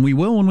of that, and we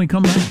will when we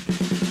come back.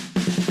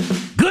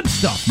 Good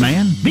stuff,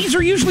 man. These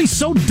are usually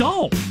so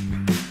dull,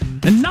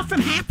 and nothing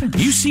happens.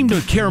 You seem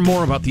to care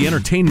more about the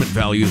entertainment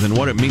value than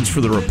what it means for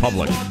the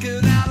Republic.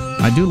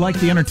 I do like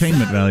the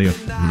entertainment value.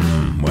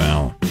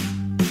 Well,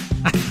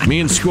 me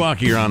and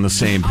Squawky are on the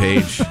same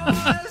page.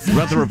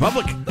 About the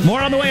Republic.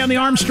 More on the way on the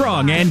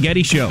Armstrong and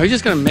Getty Show. Are you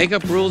just going to make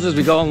up rules as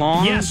we go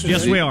along?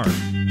 Yes, we are.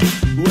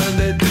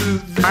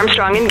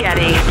 Armstrong and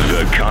Getty.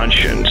 The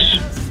conscience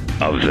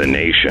of the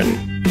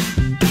nation.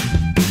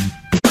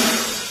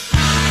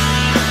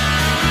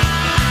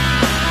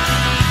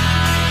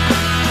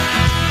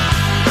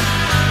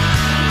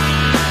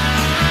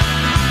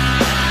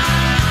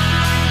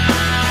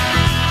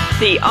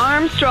 The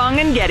Armstrong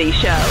and Getty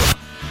Show.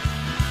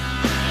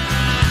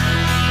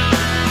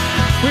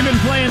 We've been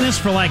playing this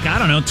for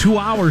 2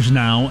 hours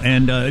now,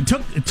 and it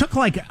took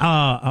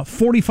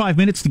 45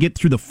 minutes to get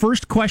through the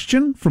first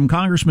question from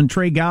Congressman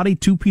Trey Gowdy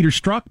to Peter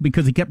Strzok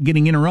because he kept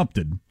getting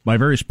interrupted by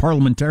various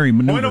parliamentary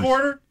maneuvers. Point of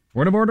order?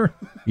 Point of order?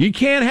 You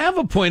can't have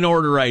a point of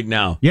order right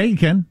now. Yeah, you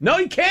can. No,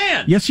 you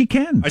can't. Yes, you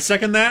can. I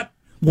second that.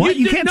 What?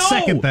 You can't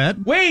second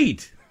that.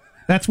 Wait.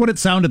 That's what it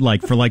sounded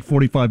like for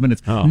 45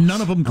 minutes. Oh,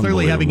 none of them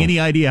clearly having any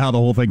idea how the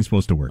whole thing's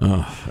supposed to work.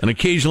 And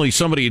occasionally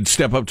somebody would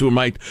step up to a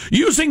mic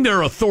using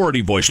their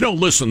authority voice. No,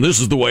 listen, this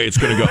is the way it's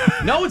going to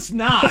go. No, it's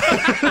not.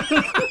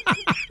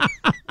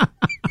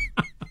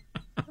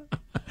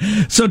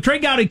 So Trey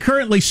Gowdy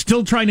currently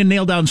still trying to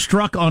nail down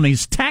Strzok on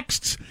his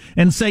texts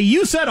and say,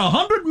 you said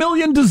 100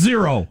 million to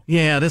 0.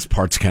 Yeah, this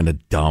part's kind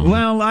of dumb.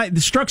 Well,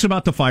 Strzok's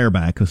about to fire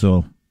back,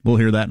 so We'll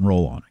hear that and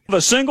roll on. Of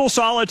a single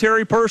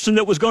solitary person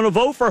that was going to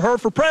vote for her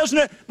for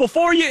president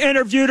before you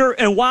interviewed her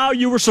and while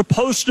you were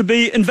supposed to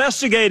be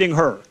investigating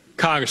her.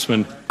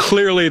 Congressman,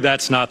 clearly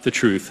that's not the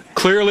truth.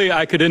 Clearly,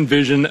 I could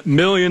envision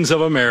millions of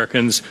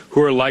Americans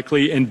who are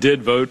likely and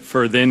did vote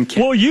for then.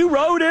 Well, you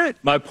wrote it.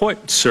 My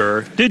point,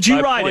 sir. Did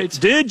you write it?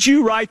 Did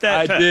you write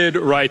that text? I did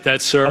write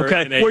that, sir.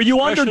 Okay. Were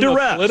you under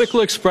duress?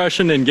 Political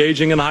expression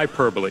engaging in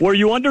hyperbole. Were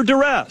you under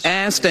duress?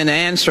 Asked and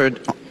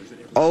answered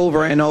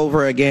over and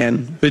over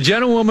again. The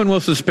gentlewoman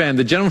will suspend.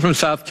 The gentleman from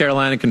South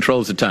Carolina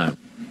controls the time.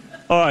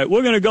 All right,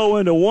 we're going to go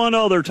into one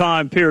other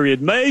time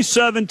period. May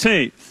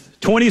 17th.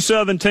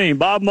 2017,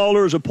 Bob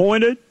Mueller is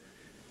appointed.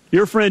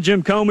 Your friend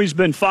Jim Comey's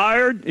been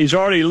fired. He's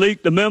already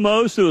leaked the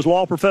memos to his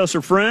law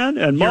professor friend,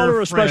 and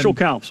Mueller is special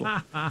counsel.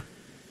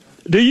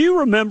 Do you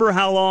remember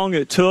how long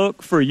it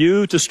took for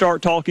you to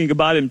start talking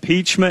about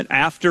impeachment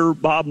after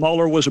Bob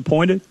Mueller was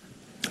appointed?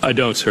 I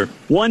don't, sir.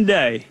 1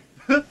 day.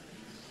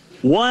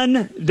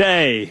 1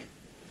 day.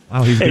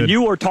 Wow, he's and good.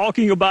 you were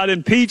talking about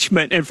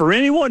impeachment. And for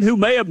anyone who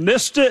may have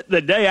missed it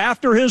the day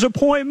after his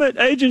appointment,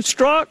 Agent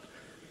Strzok,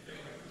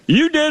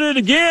 you did it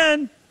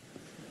again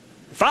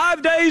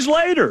 5 days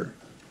later.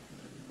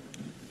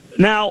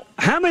 Now,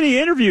 how many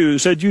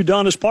interviews had you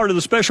done as part of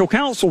the special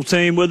counsel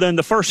team within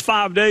the first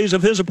 5 days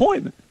of his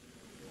appointment?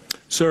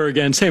 Sir,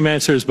 again, same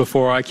answer as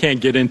before. I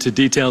can't get into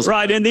details.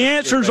 Right, and the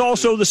answer is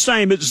also the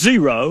same. It's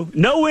 0.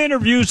 No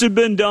interviews had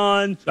been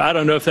done. I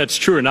don't know if that's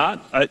true or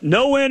not.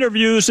 No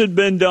interviews had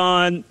been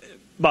done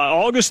by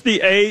August the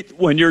 8th,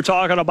 when you're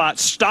talking about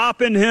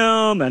stopping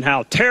him and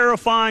how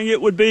terrifying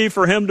it would be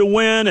for him to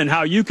win and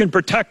how you can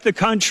protect the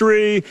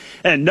country.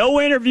 And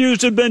no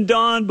interviews have been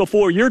done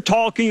before you're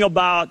talking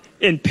about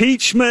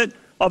impeachment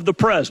of the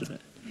president.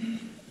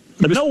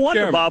 But no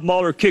wonder Bob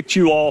Mueller kicked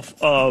you off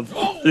of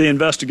the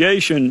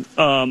investigation,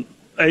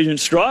 Agent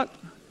Strzok.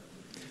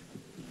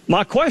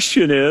 My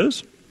question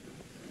is,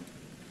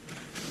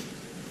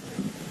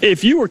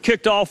 if you were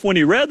kicked off when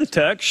he read the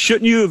text,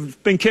 shouldn't you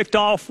have been kicked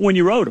off when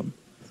you wrote them?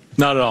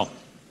 Not at all.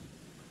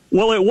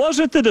 Well, it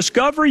wasn't the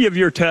discovery of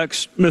your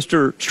text,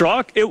 Mr.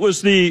 Strzok. It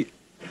was the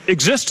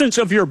existence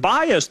of your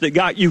bias that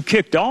got you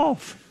kicked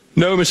off.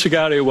 No, Mr.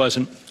 Gowdy, it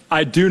wasn't.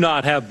 I do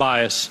not have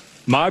bias.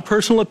 My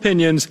personal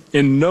opinions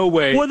in no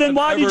way. Well, then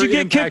why did you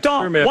get kicked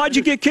off? Why'd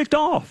you get kicked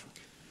off?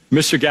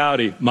 Mr.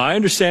 Gowdy, my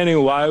understanding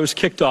of why I was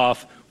kicked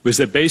off was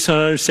that based on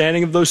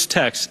understanding of those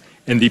texts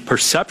and the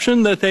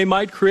perception that they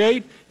might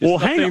create is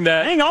something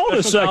that... Hang on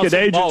a second,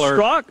 Agent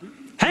Strzok.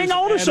 Hang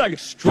on a second.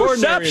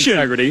 Perception.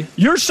 Integrity.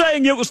 You're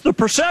saying it was the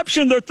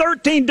perception. There are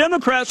 13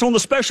 Democrats on the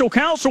special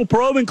counsel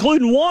probe,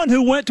 including one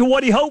who went to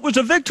what he hoped was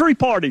a victory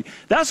party.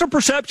 That's a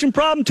perception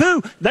problem,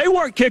 too. They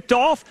weren't kicked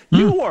off.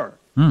 You were.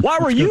 Why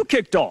were you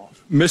kicked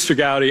off? Mr.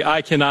 Gowdy,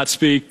 I cannot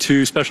speak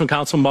to Special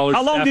Counsel Mueller's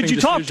How long did you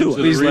talk to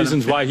him? The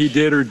reasons why he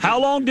did or didn't. How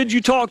long did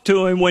you talk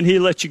to him when he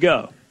let you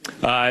go?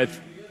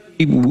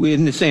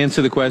 Witness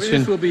answer the question.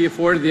 Witness will be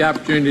afforded the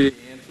opportunity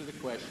to answer the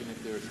question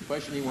if there is a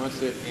question he wants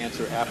to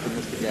answer after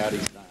Mr.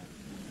 Gowdy's time.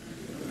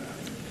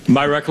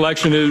 My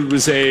recollection, it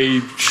was a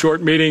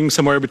short meeting,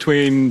 somewhere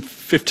between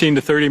 15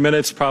 to 30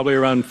 minutes, probably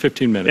around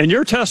 15 minutes. And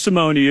your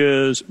testimony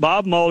is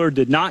Bob Mueller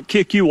did not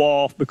kick you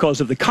off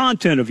because of the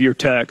content of your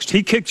text.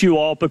 He kicked you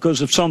off because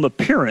of some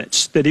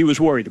appearance that he was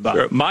worried about.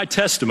 Sure. My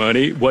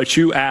testimony, what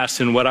you asked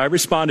and what I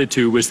responded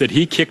to, was that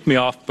he kicked me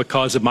off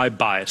because of my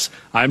bias.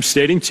 I'm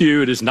stating to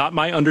you it is not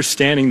my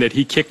understanding that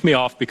he kicked me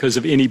off because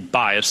of any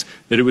bias,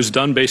 that it was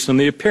done based on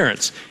the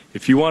appearance.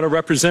 If you want to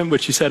represent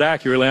what you said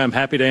accurately, I'm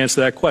happy to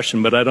answer that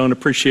question, but I don't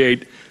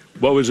appreciate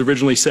what was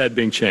originally said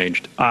being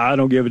changed. I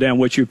don't give a damn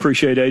what you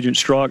appreciate, Agent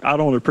Strzok. I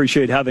don't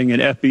appreciate having an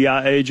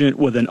FBI agent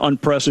with an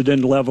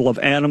unprecedented level of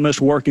animus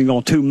working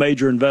on 2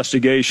 major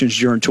investigations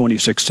during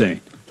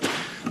 2016.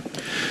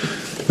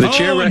 The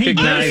chair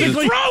recognizes... He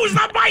throws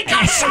the mic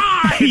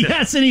aside!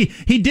 Yes, and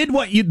he did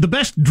what the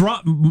best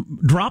drop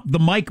the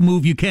mic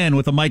move you can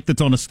with a mic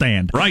that's on a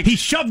stand. Right. He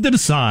shoved it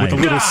aside. With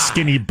the little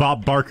skinny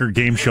Bob Barker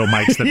game show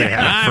mics that they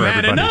have for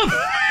everybody. Enough.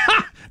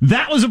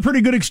 That was a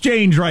pretty good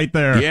exchange right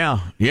there.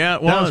 Yeah,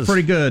 it was. That was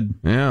pretty good.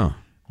 Yeah.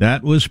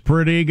 That was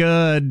pretty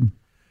good.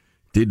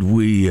 Did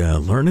we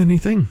learn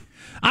anything?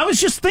 I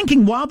was just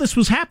thinking while this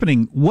was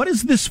happening, what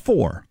is this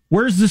for?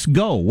 Where does this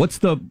go?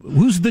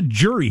 Who's the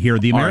jury here?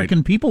 The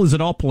American people? Is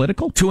it all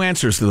political? 2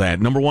 answers to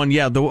that. Number one,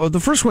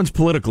 the first one's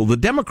political. The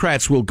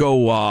Democrats will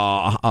go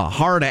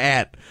hard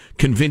at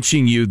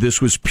convincing you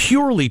this was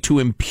purely to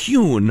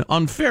impugn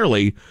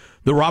unfairly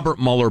the Robert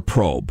Mueller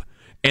probe.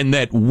 And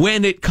that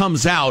when it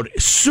comes out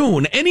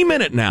soon, any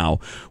minute now,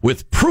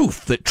 with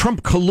proof that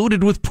Trump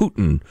colluded with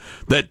Putin,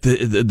 that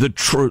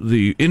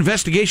the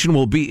investigation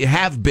will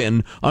have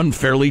been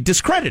unfairly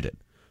discredited.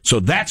 So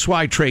that's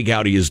why Trey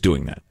Gowdy is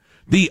doing that.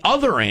 The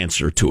other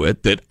answer to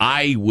it that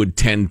I would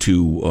tend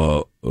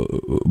to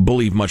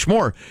believe much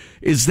more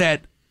is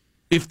that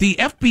if the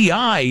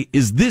FBI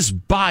is this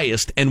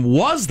biased and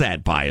was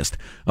that biased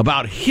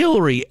about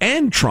Hillary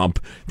and Trump,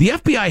 the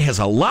FBI has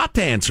a lot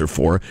to answer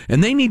for,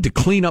 and they need to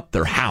clean up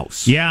their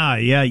house. Yeah.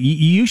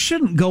 You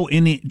shouldn't go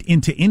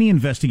into any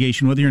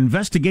investigation, whether you're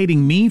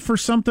investigating me for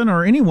something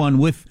or anyone,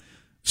 with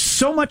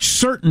so much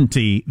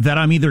certainty that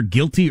I'm either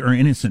guilty or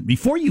innocent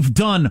before you've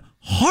done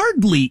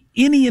hardly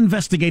any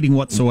investigating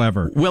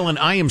whatsoever. Well, and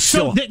I am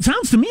still... So it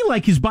sounds to me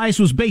like his bias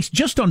was based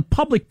just on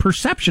public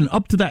perception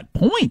up to that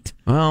point.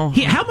 Well...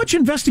 how much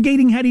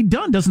investigating had he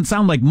done? Doesn't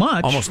sound like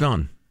much. Almost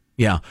none.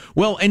 Yeah.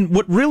 Well, and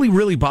what really,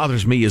 really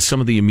bothers me is some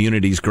of the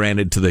immunities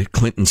granted to the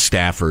Clinton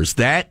staffers.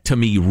 That, to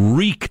me,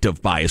 reeked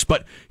of bias.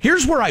 But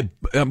here's where I'm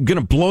going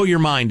to blow your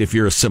mind if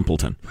you're a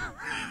simpleton.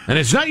 And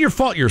it's not your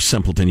fault you're a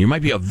simpleton. You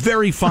might be a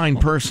very fine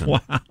person.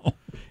 Wow.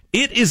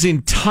 It is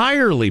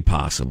entirely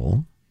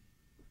possible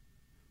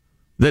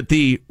that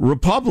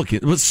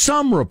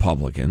some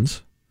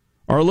Republicans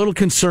are a little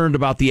concerned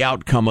about the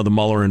outcome of the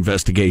Mueller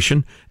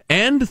investigation,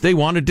 and they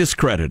want to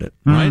discredit it,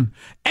 right?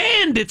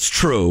 And it's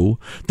true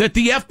that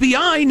the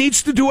FBI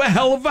needs to do a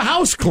hell of a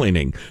house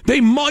cleaning.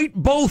 They might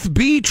both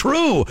be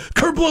true.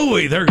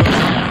 Kerblooey, there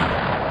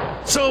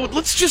goes. So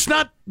let's just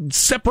not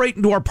separate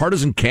into our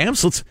partisan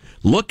camps. Let's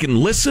look and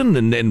listen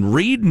and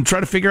read and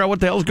try to figure out what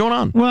the hell's going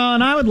on. Well,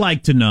 and I would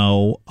like to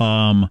know,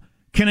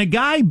 can a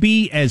guy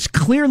be as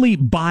clearly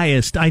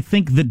biased? I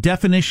think the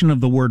definition of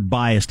the word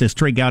biased, as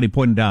Trey Gowdy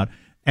pointed out,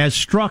 as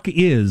Strzok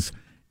is,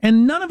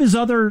 and none of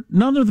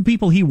the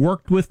people he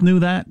worked with knew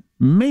that.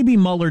 Maybe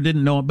Mueller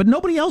didn't know it, but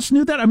nobody else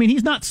knew that. I mean,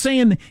 he's not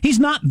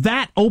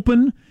that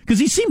open, because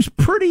he seems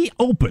pretty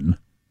open.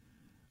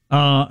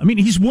 I mean,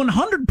 he's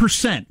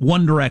 100%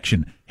 one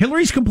direction.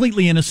 Hillary's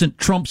completely innocent.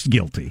 Trump's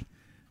guilty.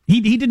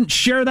 He didn't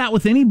share that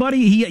with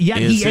anybody.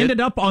 He ended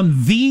up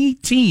on the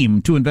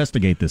team to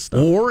investigate this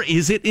stuff. Or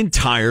is it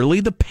entirely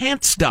the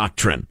pants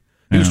doctrine?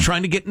 He was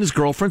trying to get in his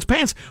girlfriend's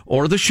pants,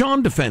 or the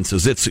Sean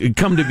defenses. It's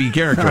come to be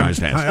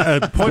characterized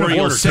as. Point of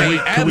order. Say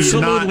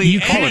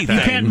absolutely anything.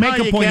 You can't make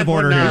a point of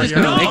order here.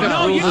 No,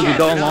 you can't.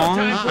 Go along.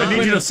 I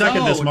need you to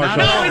second this, Marshall.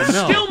 No, it's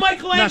still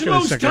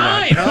Michelangelo's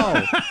time.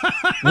 No.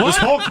 This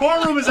whole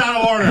courtroom is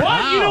out of order. What?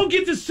 Wow. You don't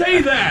get to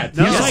say that.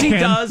 No. Yes, he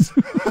does.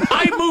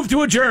 I move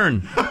to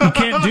adjourn. You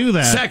can't do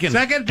that.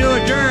 Second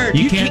to adjourn.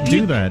 You can't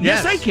do that.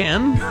 Yes, I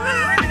can.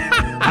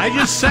 I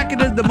just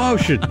seconded the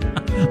motion.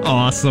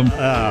 Awesome.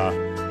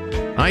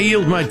 I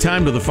yield my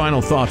time to the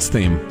final thoughts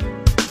theme.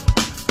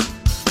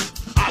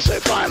 I say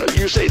final,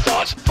 you say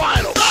thoughts.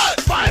 Final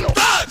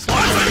thoughts.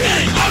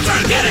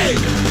 Armstrong Getty.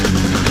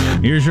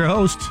 Here's your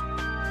host,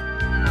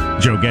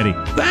 Joe Getty.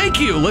 Thank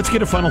you. Let's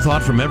get a final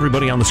thought from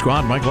everybody on the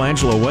squad.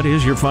 Michelangelo, what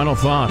is your final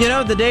thought? You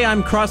know, the day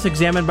I'm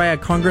cross-examined by a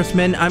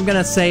congressman, I'm going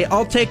to say,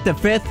 I'll take the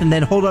fifth and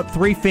then hold up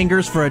 3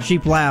 fingers for a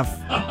cheap laugh.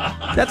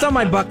 That's on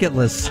my bucket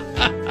list.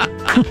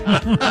 Oh,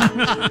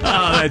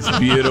 that's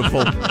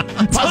beautiful.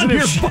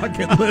 Positive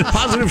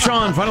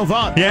Sean, final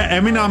thought. Yeah,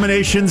 Emmy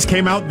nominations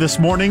came out this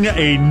morning.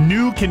 A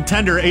new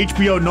contender,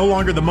 HBO, no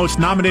longer the most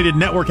nominated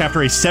network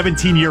after a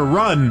 17-year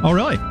run. Oh,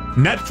 really?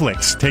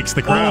 Netflix takes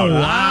the crown. Oh,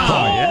 wow.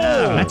 Oh,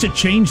 yeah. That's a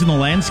change in the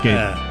landscape.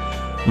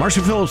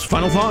 Marshall Phillips,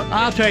 final thought.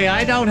 I'll tell you,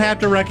 I don't have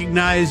to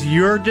recognize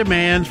your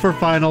demands for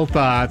final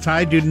thoughts.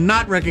 I do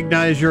not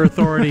recognize your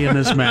authority in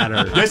this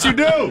matter. Yes, you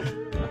do.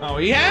 Oh,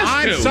 he has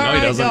to. I'm sorry, no,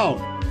 he doesn't. I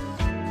don't.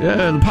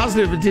 The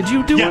positive, did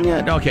you do one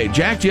yet? Okay,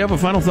 Jack, do you have a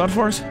final thought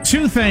for us?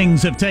 2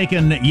 things have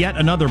taken yet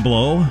another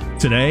blow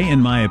today,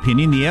 in my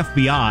opinion. The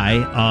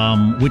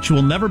FBI, which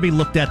will never be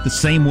looked at the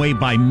same way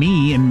by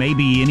me and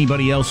maybe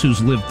anybody else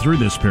who's lived through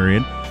this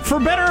period, for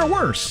better or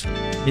worse.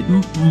 It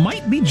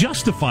might be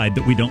justified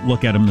that we don't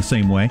look at them the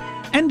same way.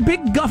 And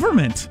big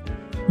government.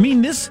 I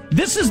mean, this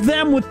is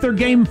them with their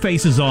game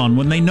faces on.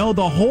 When they know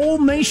the whole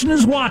nation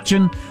is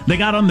watching, they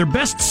got on their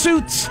best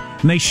suits,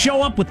 and they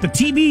show up with the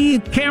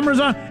TV cameras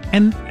on,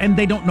 and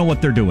they don't know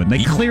what they're doing.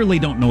 They clearly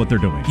don't know what they're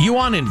doing. You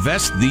want to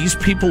invest these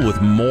people with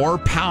more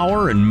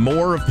power and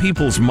more of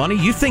people's money?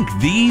 You think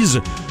these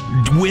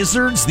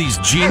wizards, these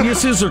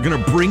geniuses, are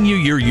going to bring you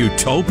your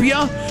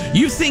utopia?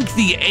 You think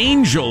the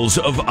angels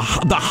of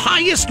the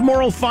highest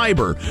moral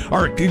fiber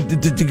are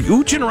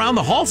ooching around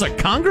the halls of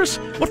Congress?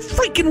 What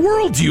freaking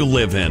world do you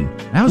live in?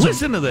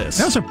 Listen to this.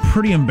 That was a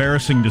pretty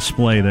embarrassing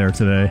display there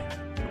today.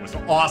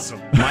 Awesome.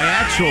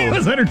 It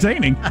was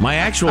entertaining. My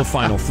actual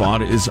final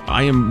thought is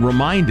I am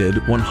reminded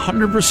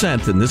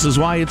 100%, and this is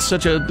why it's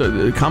such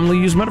a commonly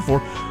used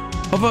metaphor,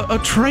 of a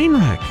train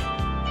wreck.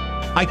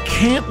 I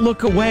can't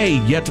look away,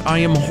 yet I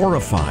am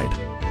horrified.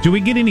 Do we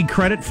get any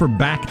credit for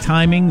back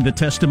timing the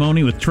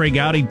testimony with Trey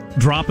Gowdy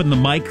dropping the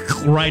mic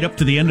right up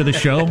to the end of the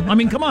show? I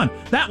mean, come on.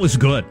 That was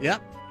good.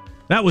 Yep.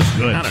 That was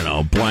good. I don't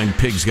know. Blind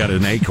pig's got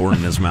an acorn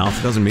in his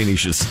mouth. Doesn't mean he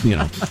should,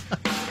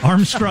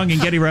 Armstrong and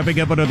Getty wrapping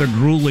up another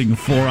grueling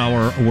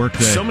 4-hour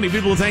workday. So many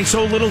people think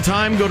so little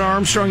time. Go to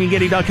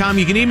ArmstrongandGetty.com.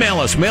 You can email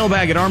us,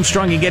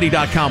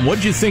 mailbag@ArmstrongandGetty.com.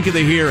 What'd you think of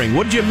the hearing?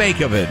 What'd you make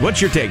of it? What's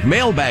your take?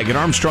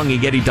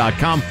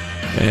 Mailbag@ArmstrongandGetty.com.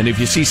 And if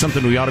you see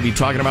something we ought to be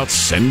talking about,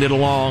 send it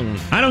along.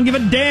 I don't give a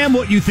damn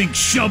what you think.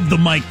 Shove the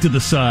mic to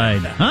the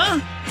side. Huh?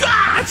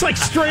 That's like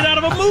straight out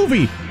of a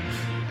movie.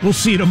 We'll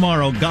see you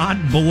tomorrow. God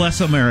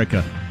bless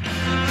America.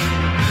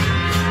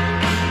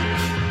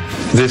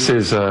 This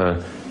is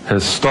a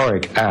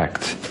historic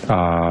act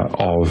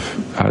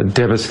of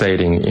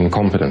devastating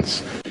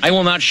incompetence. I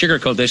will not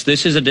sugarcoat this.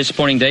 This is a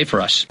disappointing day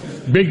for us.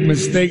 Big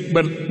mistake,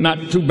 but not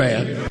too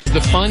bad.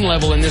 The fun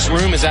level in this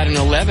room is at an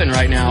 11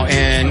 right now,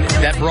 and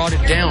that brought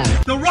it down.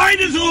 The ride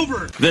is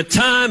over. The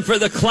time for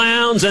the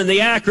clowns and the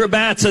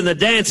acrobats and the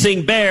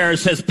dancing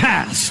bears has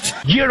passed.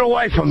 Get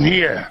away from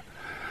here.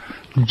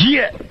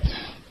 Get.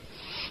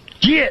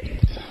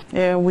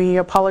 We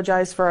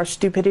apologize for our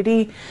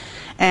stupidity,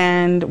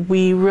 and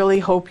we really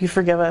hope you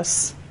forgive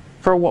us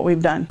for what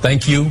we've done.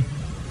 Thank you,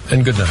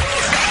 and good night.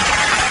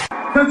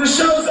 The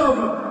show's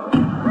over.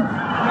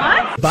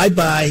 What?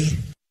 Bye-bye.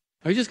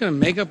 Are you just going to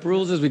make up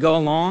rules as we go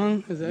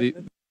along?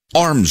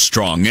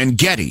 Armstrong and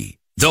Getty,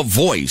 the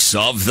voice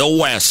of the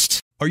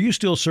West. Are you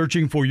still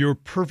searching for your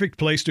perfect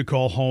place to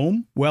call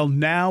home? Well,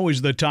 now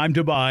is the time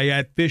to buy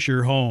at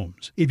Fisher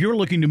Homes. If you're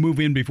looking to move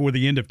in before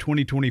the end of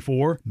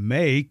 2024,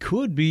 May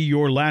could be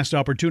your last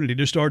opportunity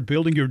to start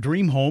building your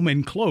dream home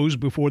and close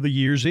before the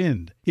year's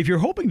end. If you're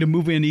hoping to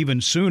move in even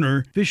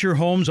sooner, Fisher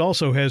Homes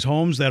also has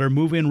homes that are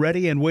move-in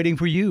ready and waiting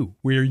for you,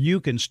 where you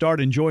can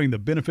start enjoying the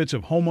benefits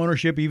of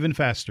homeownership even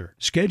faster.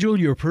 Schedule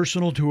your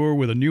personal tour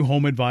with a new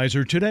home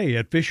advisor today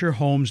at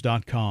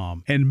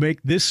FisherHomes.com and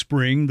make this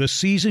spring the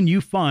season you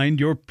find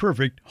your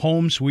perfect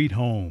home sweet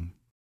home.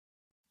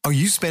 Are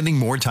you spending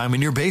more time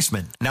in your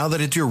basement now that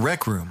it's your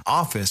rec room,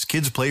 office,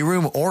 kids'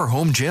 playroom, or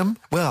home gym?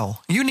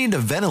 Well, you need to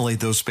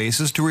ventilate those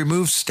spaces to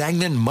remove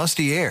stagnant,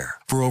 musty air.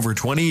 For over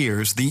 20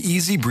 years, the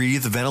Easy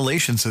Breathe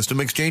ventilation system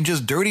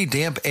exchanges dirty,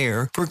 damp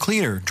air for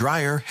cleaner,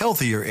 drier,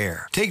 healthier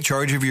air. Take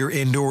charge of your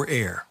indoor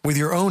air with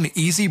your own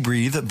Easy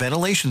Breathe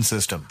ventilation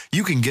system.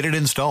 You can get it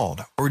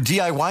installed, or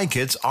DIY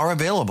kits are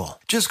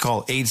available. Just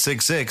call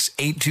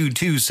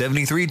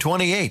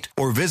 866-822-7328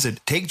 or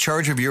visit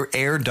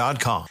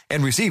TakeChargeOfYourAir.com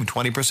and receive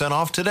 20%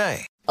 off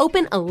today.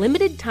 Open a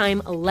limited-time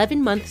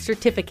 11-month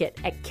certificate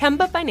at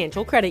Kemba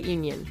Financial Credit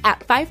Union. At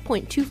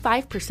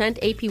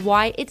 5.25%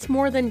 APY, it's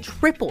more than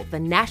triple the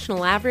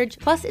national average,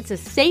 plus it's a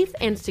safe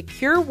and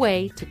secure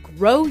way to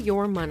grow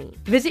your money.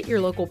 Visit your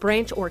local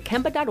branch or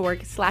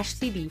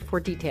kemba.org/CD for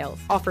details.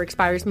 Offer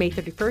expires May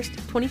 31st,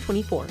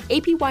 2024.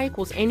 APY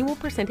equals annual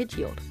percentage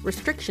yield.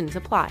 Restrictions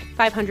apply.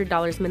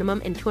 $500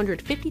 minimum and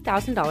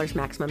 $250,000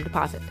 maximum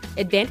deposit.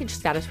 Advantage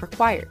status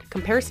required.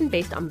 Comparison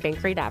based on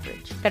bank rate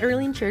average.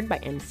 Federally insured by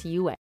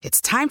NCUA.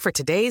 It's time for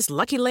today's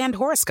Lucky Land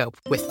horoscope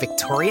with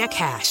Victoria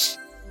Cash.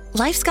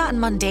 Life's gotten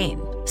mundane,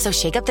 so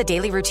shake up the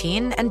daily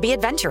routine and be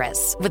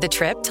adventurous with a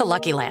trip to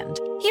Lucky Land.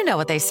 You know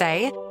what they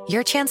say,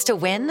 your chance to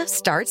win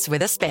starts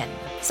with a spin.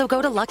 So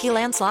go to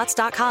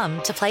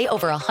LuckyLandSlots.com to play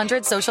over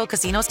 100 social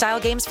casino-style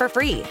games for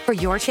free for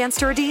your chance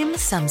to redeem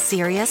some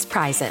serious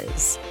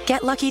prizes.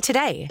 Get lucky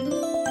today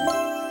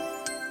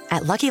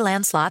at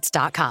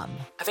LuckyLandSlots.com.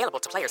 Available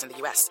to players in the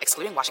U.S.,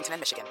 excluding Washington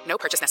and Michigan. No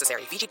purchase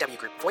necessary. VGW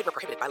Group. Void where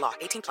prohibited by law.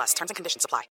 18+. Terms and conditions apply.